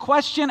give you a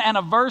question and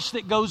a verse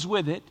that goes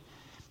with it.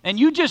 And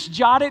you just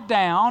jot it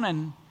down,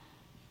 and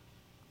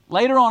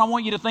later on I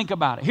want you to think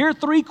about it. Here are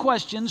 3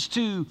 questions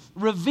to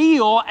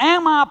reveal,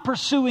 am I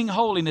pursuing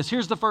holiness?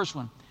 Here's the first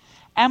one.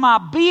 Am I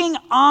being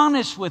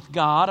honest with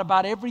God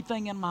about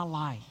everything in my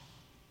life?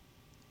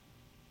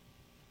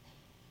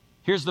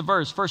 Here's the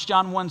verse, 1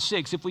 John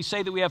 1:6. If we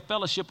say that we have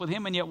fellowship with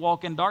him and yet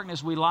walk in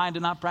darkness, we lie and do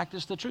not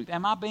practice the truth.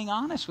 Am I being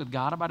honest with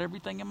God about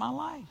everything in my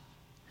life?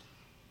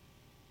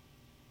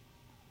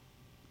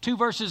 2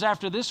 verses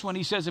after this one,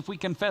 he says, if we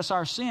confess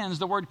our sins,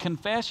 the word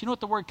confess, you know what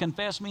the word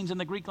confess means in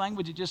the Greek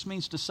language? It just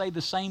means to say the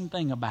same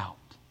thing about.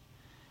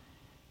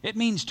 It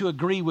means to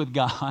agree with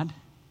God.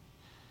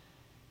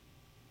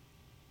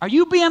 Are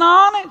you being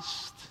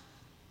honest?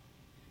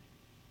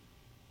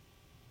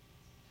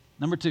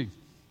 Number 2.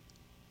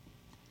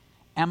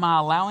 Am I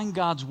allowing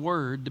God's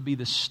word to be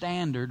the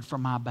standard for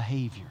my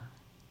behavior?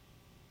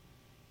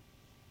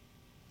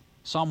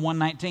 Psalm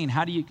 119,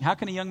 how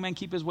can a young man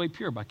keep his way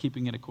pure? By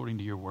keeping it according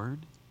to your word.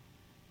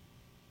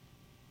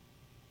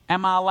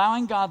 Am I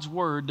allowing God's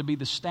word to be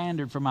the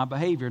standard for my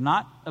behavior?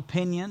 Not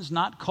opinions,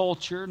 not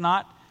culture,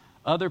 not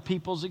other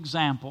people's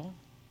example.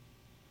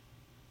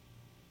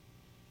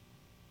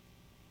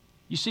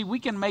 You see, we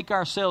can make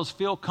ourselves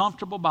feel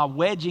comfortable by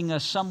wedging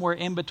us somewhere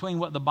in between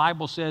what the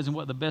Bible says and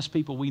what the best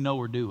people we know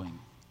are doing.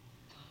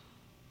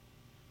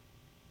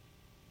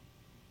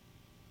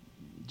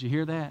 Did you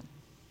hear that?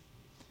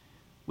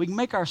 We can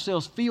make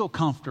ourselves feel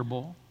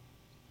comfortable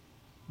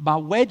by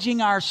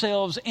wedging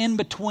ourselves in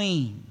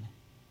between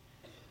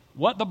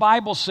what the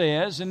Bible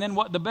says and then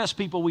what the best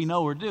people we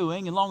know are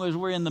doing. As long as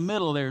we're in the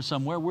middle there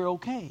somewhere, we're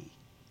okay.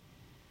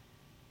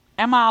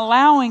 Am I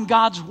allowing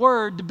God's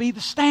Word to be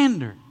the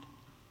standard?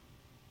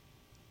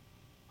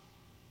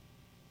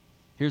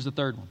 Here's the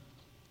third one.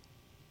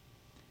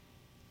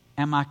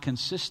 Am I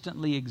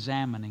consistently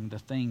examining the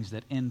things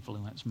that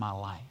influence my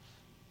life?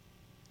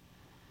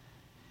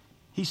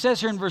 He says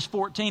here in verse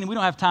 14, and we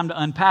don't have time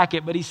to unpack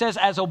it, but he says,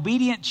 as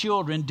obedient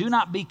children, do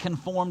not be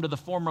conformed to the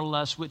former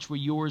lusts which were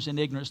yours in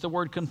ignorance. The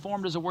word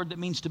conformed is a word that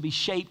means to be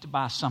shaped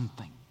by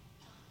something.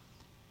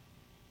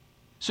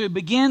 So he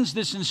begins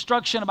this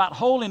instruction about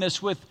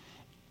holiness with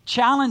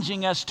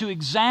challenging us to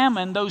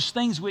examine those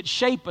things which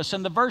shape us.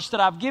 And the verse that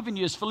I've given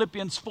you is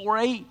Philippians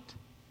 4:8.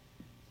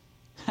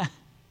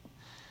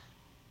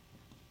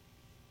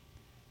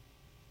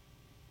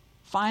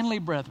 Finally,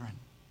 brethren,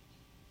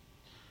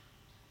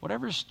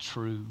 whatever's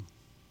true,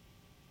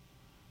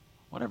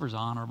 whatever's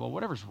honorable,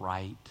 whatever's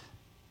right,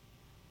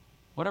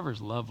 whatever's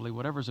lovely,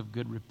 whatever's of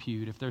good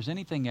repute, if there's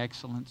anything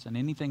excellent and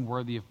anything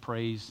worthy of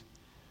praise,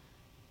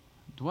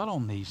 dwell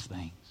on these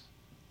things.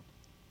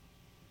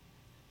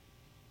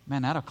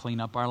 Man, that'll clean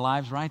up our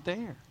lives right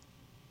there.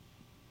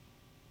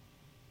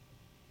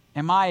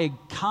 Am I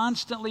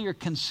constantly or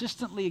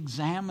consistently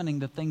examining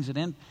the things that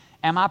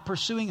am I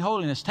pursuing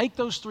holiness? Take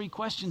those three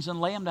questions and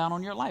lay them down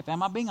on your life.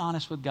 Am I being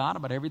honest with God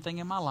about everything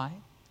in my life?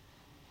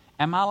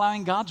 Am I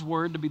allowing God's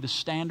Word to be the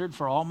standard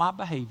for all my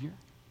behavior?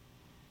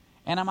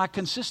 And am I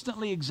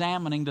consistently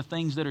examining the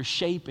things that are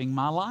shaping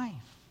my life?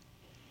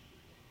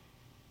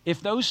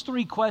 If those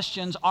three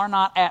questions are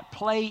not at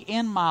play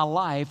in my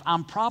life,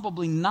 I'm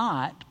probably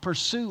not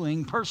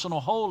pursuing personal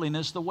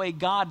holiness the way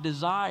God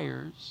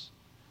desires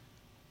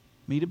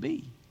me to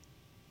be.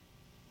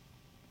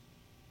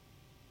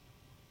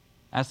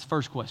 That's the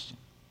first question.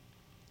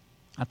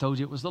 I told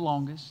you it was the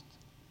longest.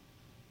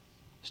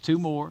 There's two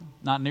more,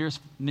 not near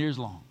as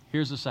long.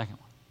 Here's the second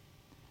one.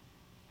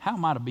 How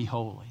am I to be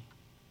holy?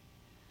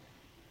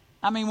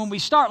 I mean, when we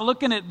start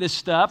looking at this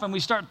stuff and we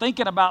start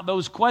thinking about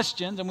those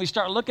questions and we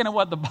start looking at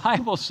what the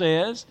Bible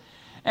says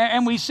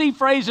and we see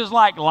phrases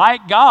like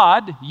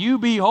God, you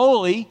be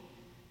holy,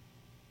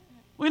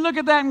 we look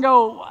at that and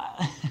go,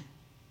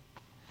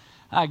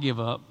 I give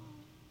up.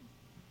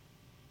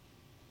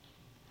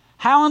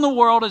 How in the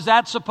world is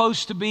that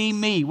supposed to be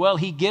me? Well,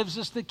 he gives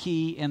us the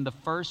key in the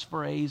first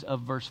phrase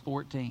of verse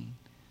 14.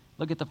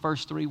 Look at the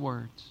first three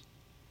words.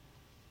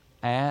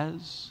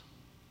 As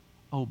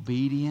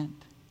obedient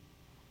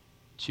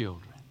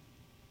children.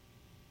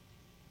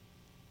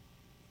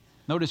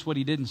 Notice what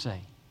he didn't say.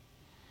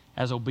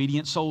 As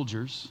obedient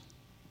soldiers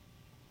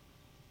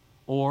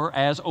or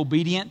as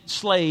obedient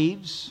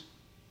slaves.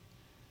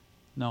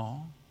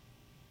 No.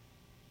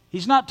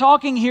 He's not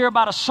talking here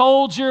about a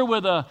soldier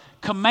with a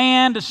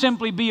command to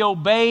simply be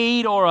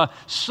obeyed or a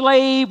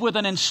slave with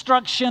an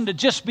instruction to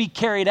just be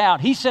carried out.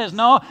 He says,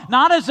 no,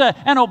 not as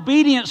an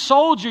obedient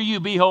soldier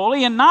you be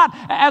holy and not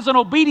as an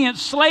obedient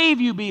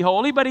slave you be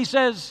holy, but he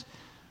says,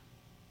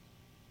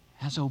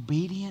 as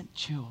obedient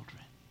children.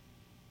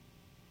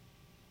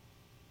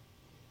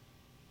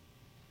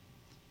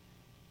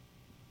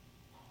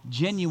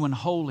 Genuine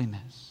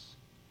holiness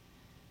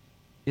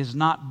is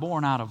not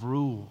born out of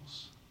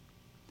rules,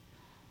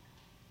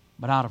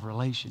 but out of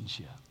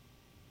relationship.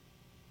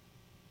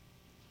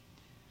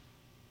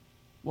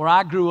 Where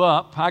I grew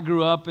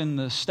up in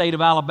the state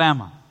of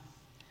Alabama.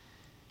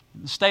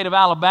 In the state of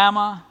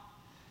Alabama,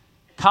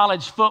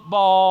 college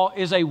football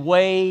is a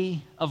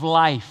way of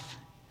life.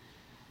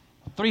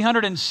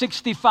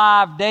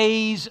 365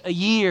 days a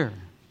year.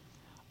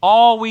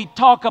 All we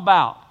talk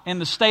about in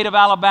the state of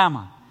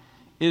Alabama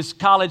is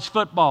college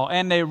football.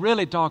 And they're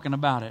really talking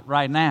about it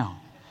right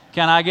now.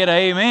 Can I get an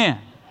amen?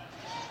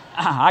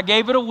 I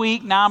gave it a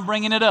week, now I'm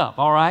bringing it up,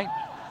 all right?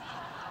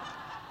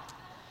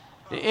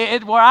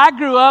 Where I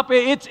grew up,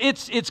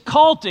 it's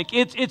cultic,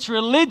 it's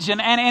religion,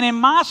 and in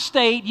my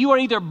state, you are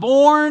either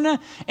born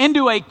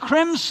into a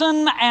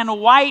crimson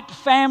and white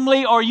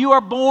family or you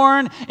are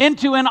born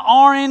into an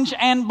orange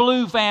and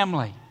blue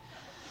family.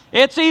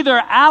 It's either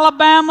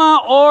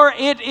Alabama or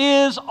it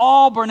is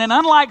Auburn, and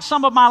unlike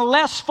some of my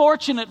less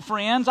fortunate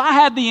friends, I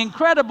had the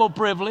incredible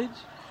privilege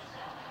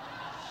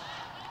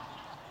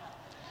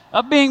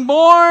of being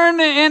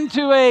born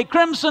into a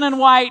crimson and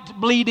white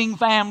bleeding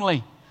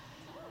family.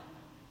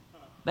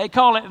 They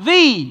call it the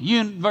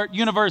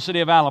University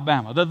of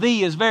Alabama.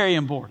 The is very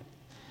important.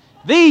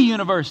 The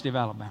University of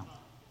Alabama.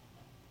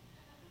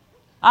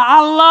 I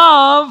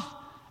love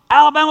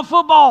Alabama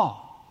football.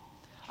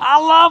 I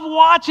love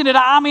watching it.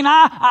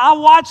 I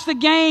watch the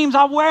games.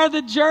 I wear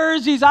the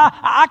jerseys.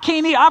 I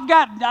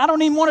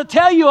don't even want to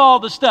tell you all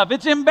the stuff.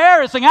 It's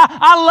embarrassing.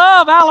 I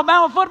love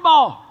Alabama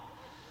football.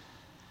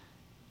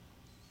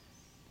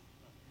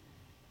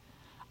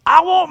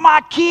 I want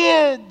my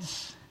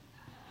kids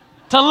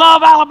to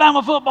love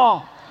Alabama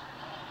football.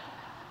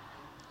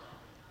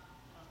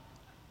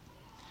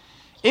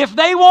 If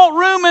they want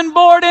room and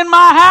board in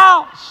my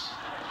house,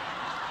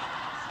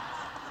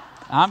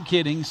 I'm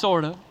kidding,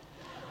 sort of.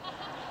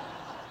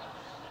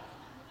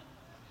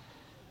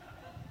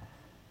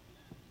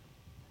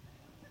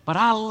 But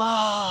I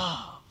love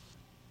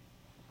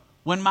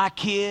when my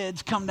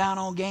kids come down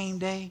on game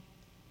day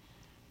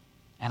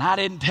and I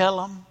didn't tell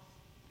them,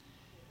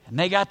 and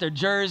they got their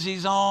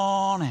jerseys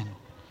on and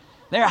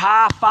they're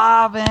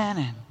high-fiving.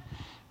 And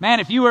man,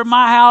 if you were at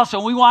my house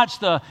and we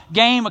watched the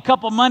game a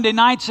couple Monday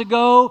nights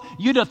ago,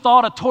 you'd have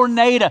thought a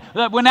tornado.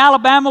 When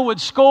Alabama would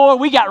score,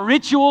 we got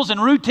rituals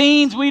and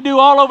routines we do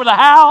all over the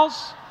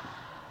house.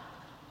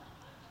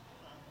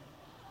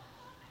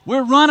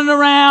 We're running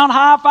around,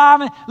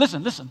 high-fiving.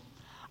 Listen.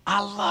 I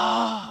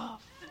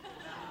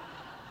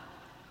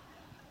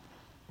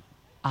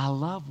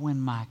love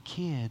when my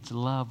kids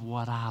love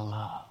what I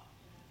love.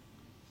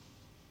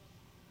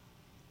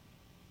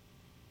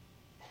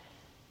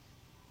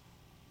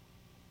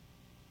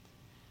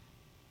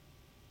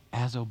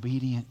 As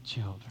obedient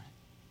children.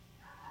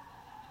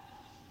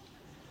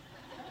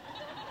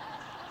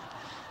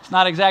 It's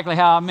not exactly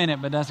how I meant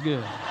it, but that's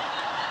good.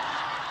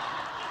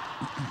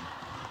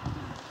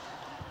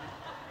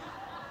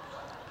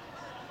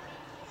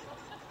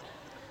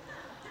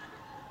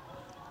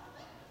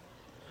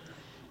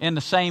 In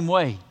the same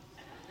way,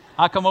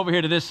 I come over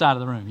here to this side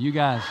of the room. You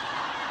guys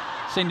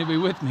seem to be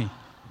with me.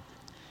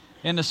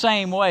 In the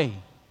same way,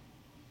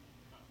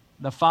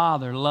 the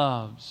Father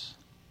loves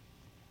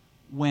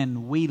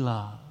when we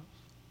love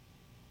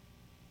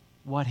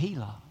what He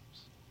loves.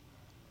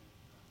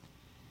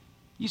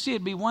 You see,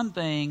 it'd be one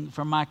thing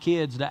for my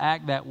kids to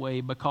act that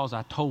way because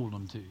I told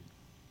them to.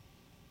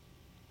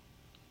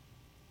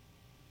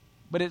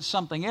 But it's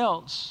something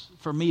else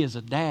for me as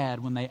a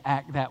dad when they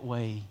act that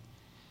way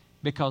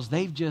because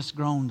they've just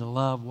grown to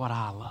love what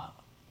I love.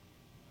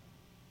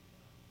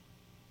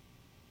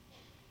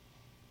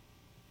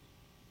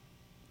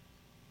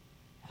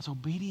 As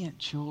obedient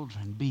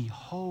children, be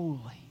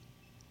holy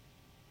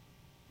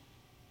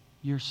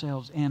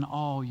yourselves in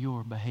all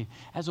your behavior.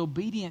 As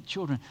obedient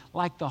children,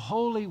 like the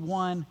Holy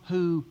One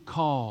who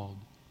called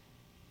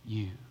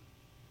you.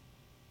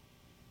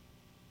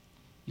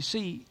 You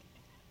see,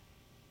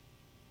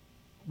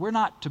 we're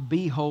not to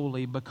be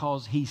holy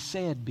because He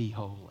said be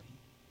holy.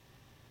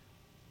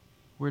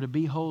 We're to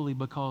be holy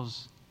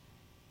because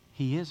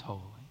He is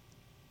holy.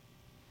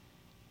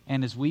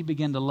 And as we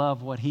begin to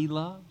love what He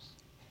loves,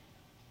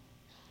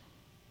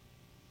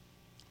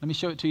 let me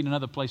show it to you in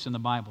another place in the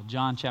Bible.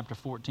 John chapter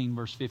 14,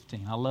 verse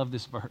 15. I love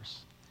this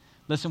verse.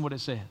 Listen what it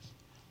says.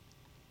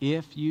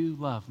 If you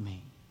love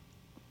me,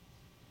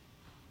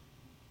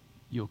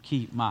 you'll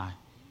keep my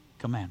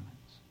commandments.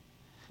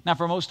 Now,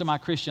 for most of my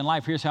Christian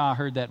life, here's how I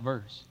heard that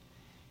verse.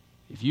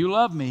 If you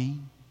love me,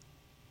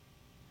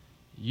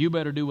 you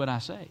better do what I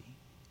say.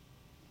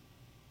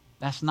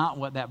 That's not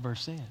what that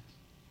verse says.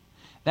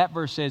 That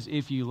verse says,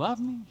 if you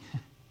love me,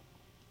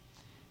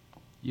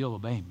 you'll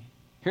obey me.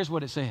 Here's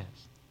what it says.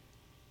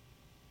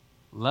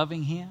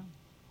 Loving Him,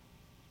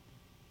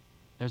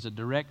 there's a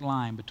direct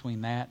line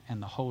between that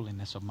and the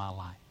holiness of my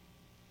life.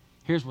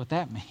 Here's what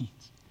that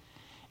means.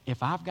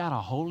 If I've got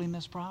a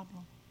holiness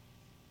problem,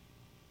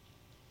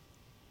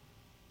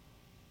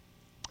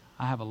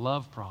 I have a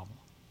love problem.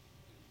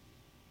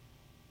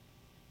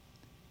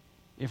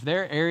 If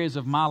there are areas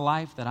of my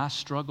life that I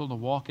struggle to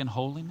walk in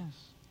holiness,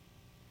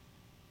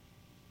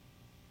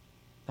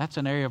 that's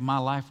an area of my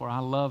life where I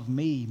love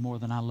me more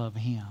than I love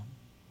Him.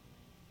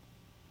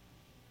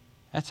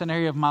 That's an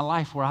area of my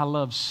life where I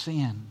love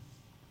sin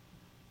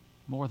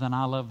more than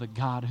I love the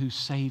God who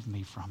saved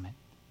me from it.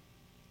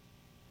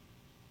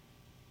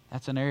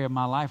 That's an area of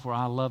my life where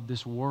I love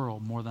this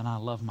world more than I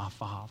love my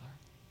Father.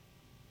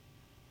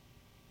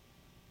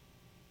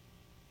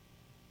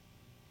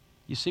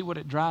 You see what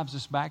it drives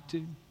us back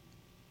to?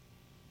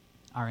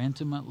 Our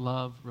intimate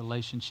love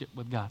relationship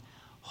with God.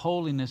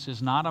 Holiness is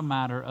not a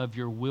matter of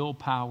your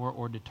willpower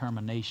or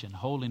determination.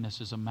 Holiness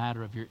is a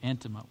matter of your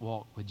intimate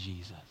walk with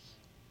Jesus.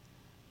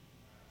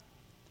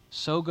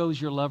 So goes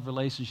your love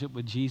relationship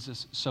with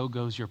Jesus, so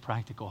goes your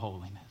practical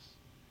holiness.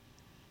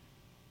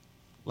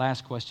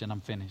 Last question,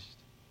 I'm finished.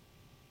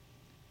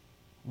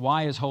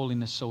 Why is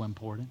holiness so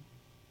important?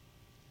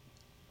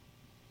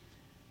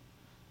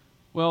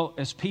 Well,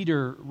 as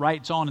Peter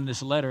writes on in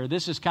this letter,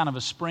 this is kind of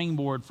a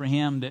springboard for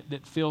him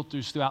that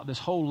filters throughout this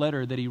whole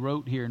letter that he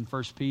wrote here in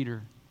 1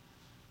 Peter.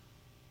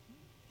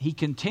 He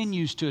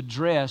continues to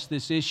address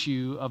this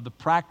issue of the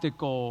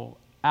practical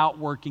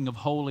outworking of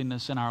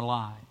holiness in our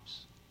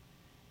lives.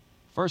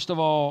 First of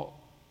all,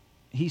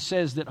 he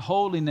says that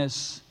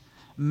holiness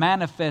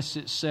manifests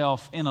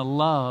itself in a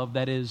love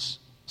that is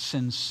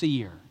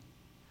sincere.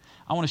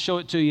 I want to show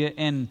it to you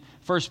in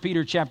 1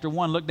 Peter chapter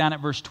 1. Look down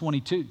at verse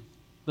 22.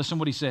 Listen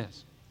what he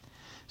says.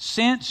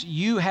 Since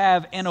you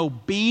have, in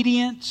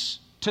obedience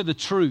to the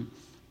truth,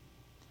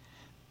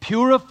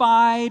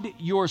 purified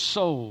your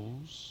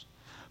souls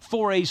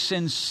for a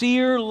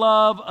sincere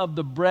love of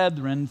the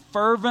brethren,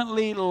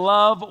 fervently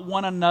love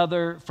one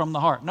another from the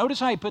heart. Notice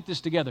how he put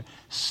this together.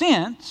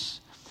 Since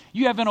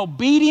you have, in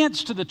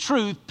obedience to the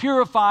truth,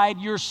 purified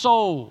your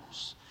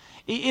souls.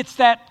 It's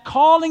that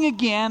calling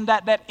again,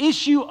 that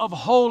issue of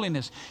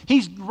holiness.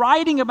 He's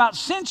writing about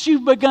since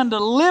you've begun to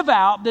live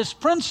out this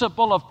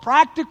principle of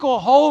practical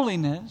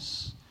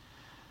holiness,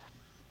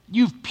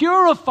 You've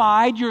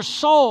purified your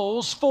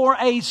souls for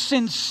a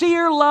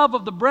sincere love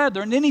of the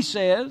brethren. And then he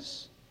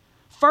says,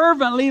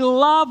 fervently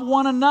love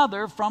one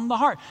another from the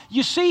heart.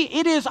 You see,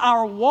 it is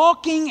our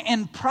walking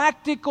in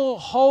practical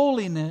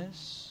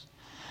holiness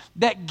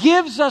that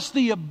gives us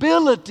the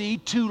ability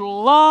to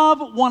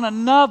love one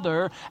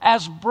another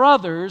as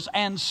brothers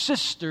and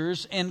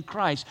sisters in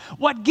Christ.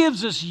 What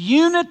gives us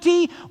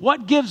unity,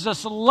 what gives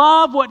us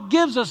love, what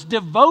gives us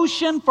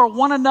devotion for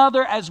one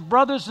another as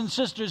brothers and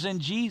sisters in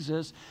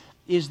Jesus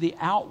is the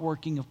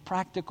outworking of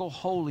practical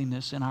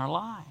holiness in our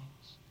lives.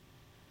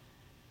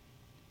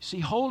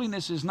 See,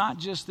 holiness is not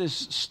just this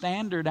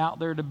standard out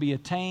there to be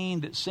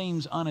attained that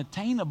seems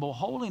unattainable.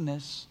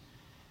 Holiness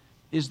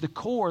is the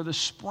core, the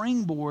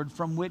springboard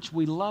from which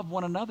we love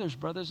one another as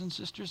brothers and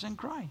sisters in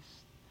Christ.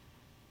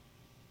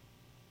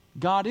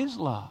 God is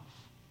love.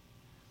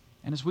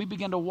 And as we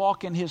begin to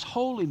walk in His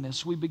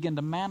holiness, we begin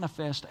to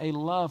manifest a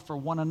love for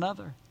one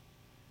another.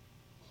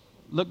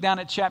 Look down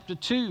at chapter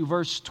 2,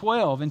 verse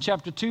 12. In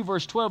chapter 2,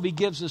 verse 12, he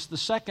gives us the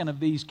second of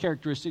these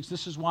characteristics.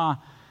 This is why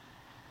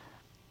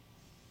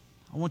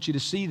I want you to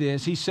see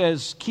this. He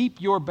says,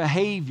 keep your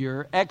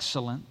behavior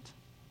excellent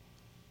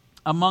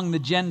among the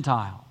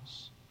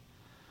Gentiles,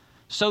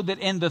 so that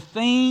in the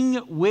thing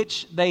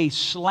which they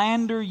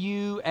slander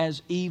you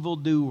as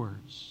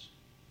evildoers,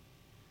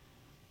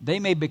 they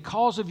may,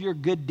 because of your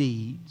good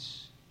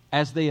deeds,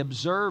 as they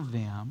observe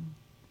them,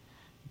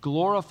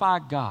 glorify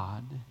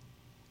God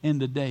in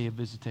the day of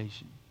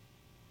visitation.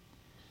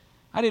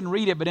 I didn't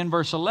read it, but in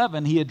verse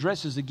 11, he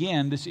addresses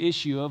again this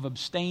issue of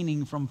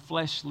abstaining from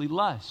fleshly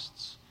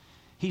lusts.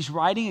 He's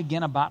writing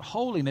again about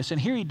holiness,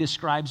 and here he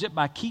describes it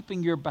by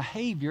keeping your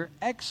behavior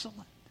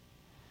excellent.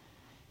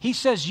 He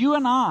says, you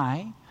and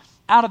I,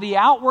 out of the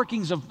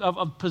outworkings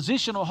of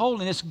positional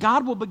holiness,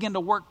 God will begin to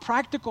work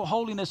practical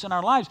holiness in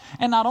our lives.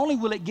 And not only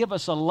will it give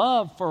us a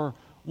love for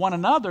one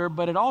another,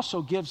 but it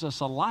also gives us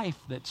a life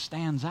that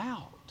stands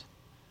out.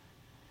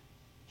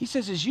 He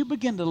says, as you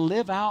begin to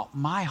live out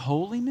my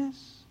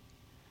holiness,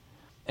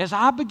 as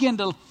I begin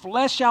to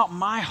flesh out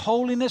my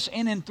holiness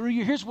in and through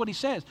you, here's what he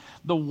says.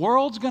 The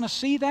world's going to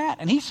see that.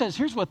 And he says,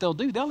 here's what they'll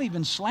do. They'll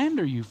even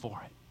slander you for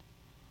it.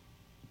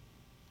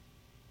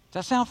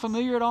 Does that sound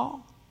familiar at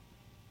all?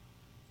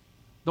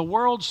 The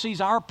world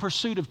sees our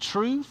pursuit of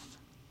truth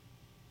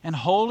and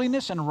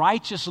holiness and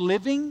righteous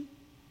living,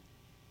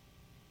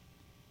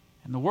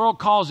 and the world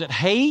calls it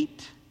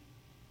hate.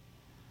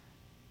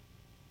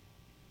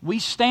 We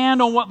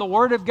stand on what the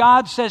Word of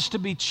God says to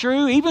be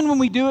true, even when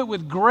we do it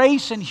with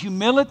grace and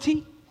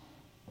humility.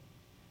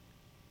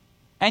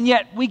 And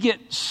yet we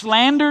get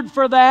slandered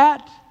for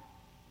that.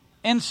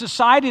 In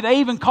society, they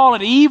even call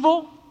it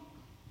evil.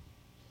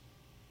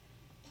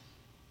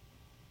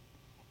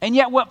 And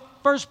yet what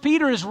 1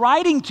 Peter is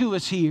writing to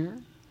us here,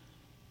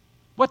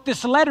 what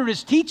this letter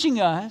is teaching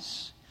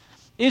us,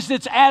 is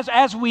that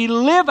as we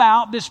live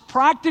out this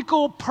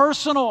practical,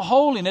 personal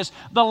holiness,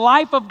 the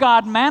life of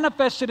God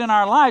manifested in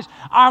our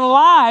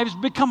lives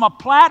become a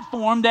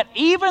platform that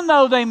even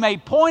though they may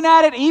point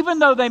at it, even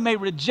though they may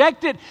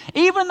reject it,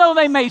 even though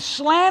they may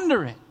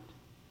slander it,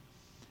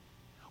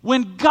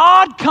 when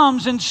God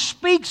comes and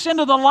speaks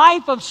into the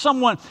life of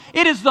someone,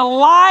 it is the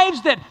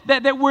lives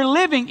that we're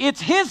living.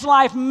 It's His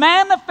life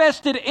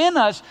manifested in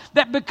us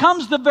that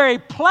becomes the very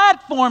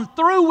platform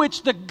through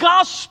which the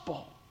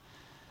gospel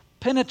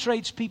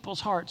penetrates people's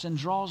hearts and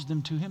draws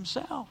them to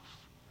Himself.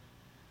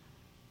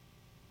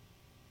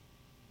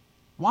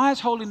 Why is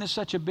holiness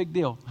such a big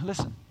deal?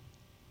 Listen,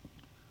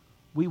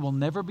 we will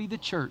never be the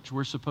church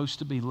we're supposed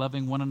to be,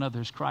 loving one another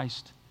as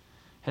Christ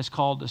has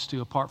called us to,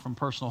 apart from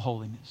personal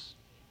holiness.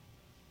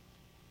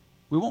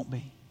 We won't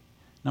be.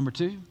 Number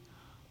two,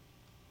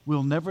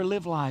 we'll never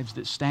live lives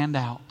that stand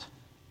out.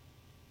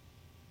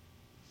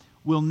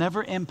 We'll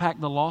never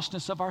impact the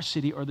lostness of our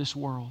city or this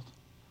world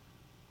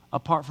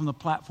apart from the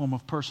platform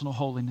of personal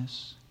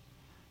holiness,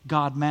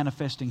 God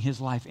manifesting His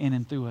life in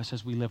and through us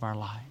as we live our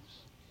lives.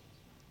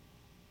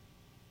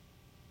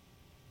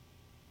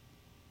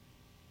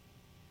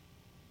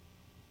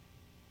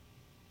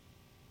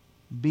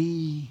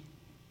 Be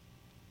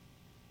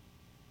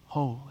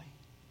holy,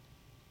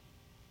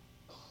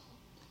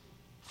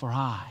 for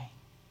I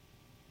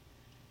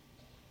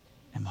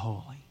am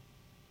holy.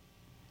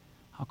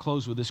 I'll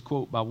close with this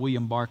quote by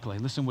William Barclay.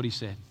 Listen what he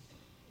said.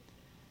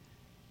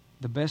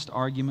 The best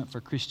argument for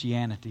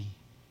Christianity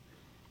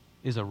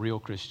is a real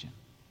Christian.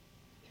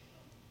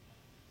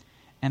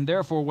 And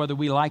therefore, whether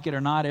we like it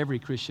or not, every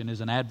Christian is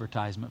an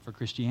advertisement for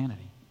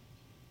Christianity.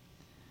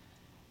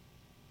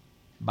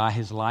 By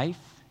his life,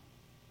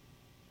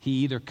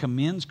 he either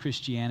commends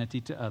Christianity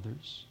to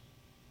others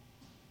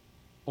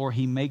or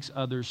he makes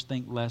others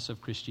think less of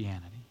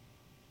Christianity.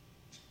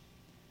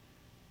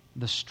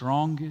 The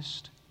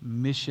strongest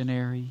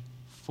missionary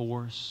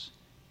force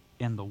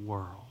in the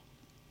world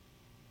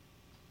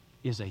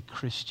is a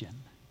Christian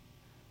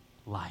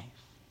life.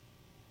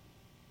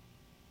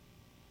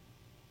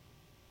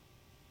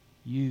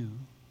 You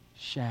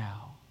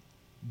shall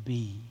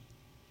be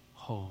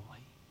holy,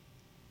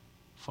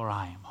 for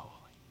I am holy.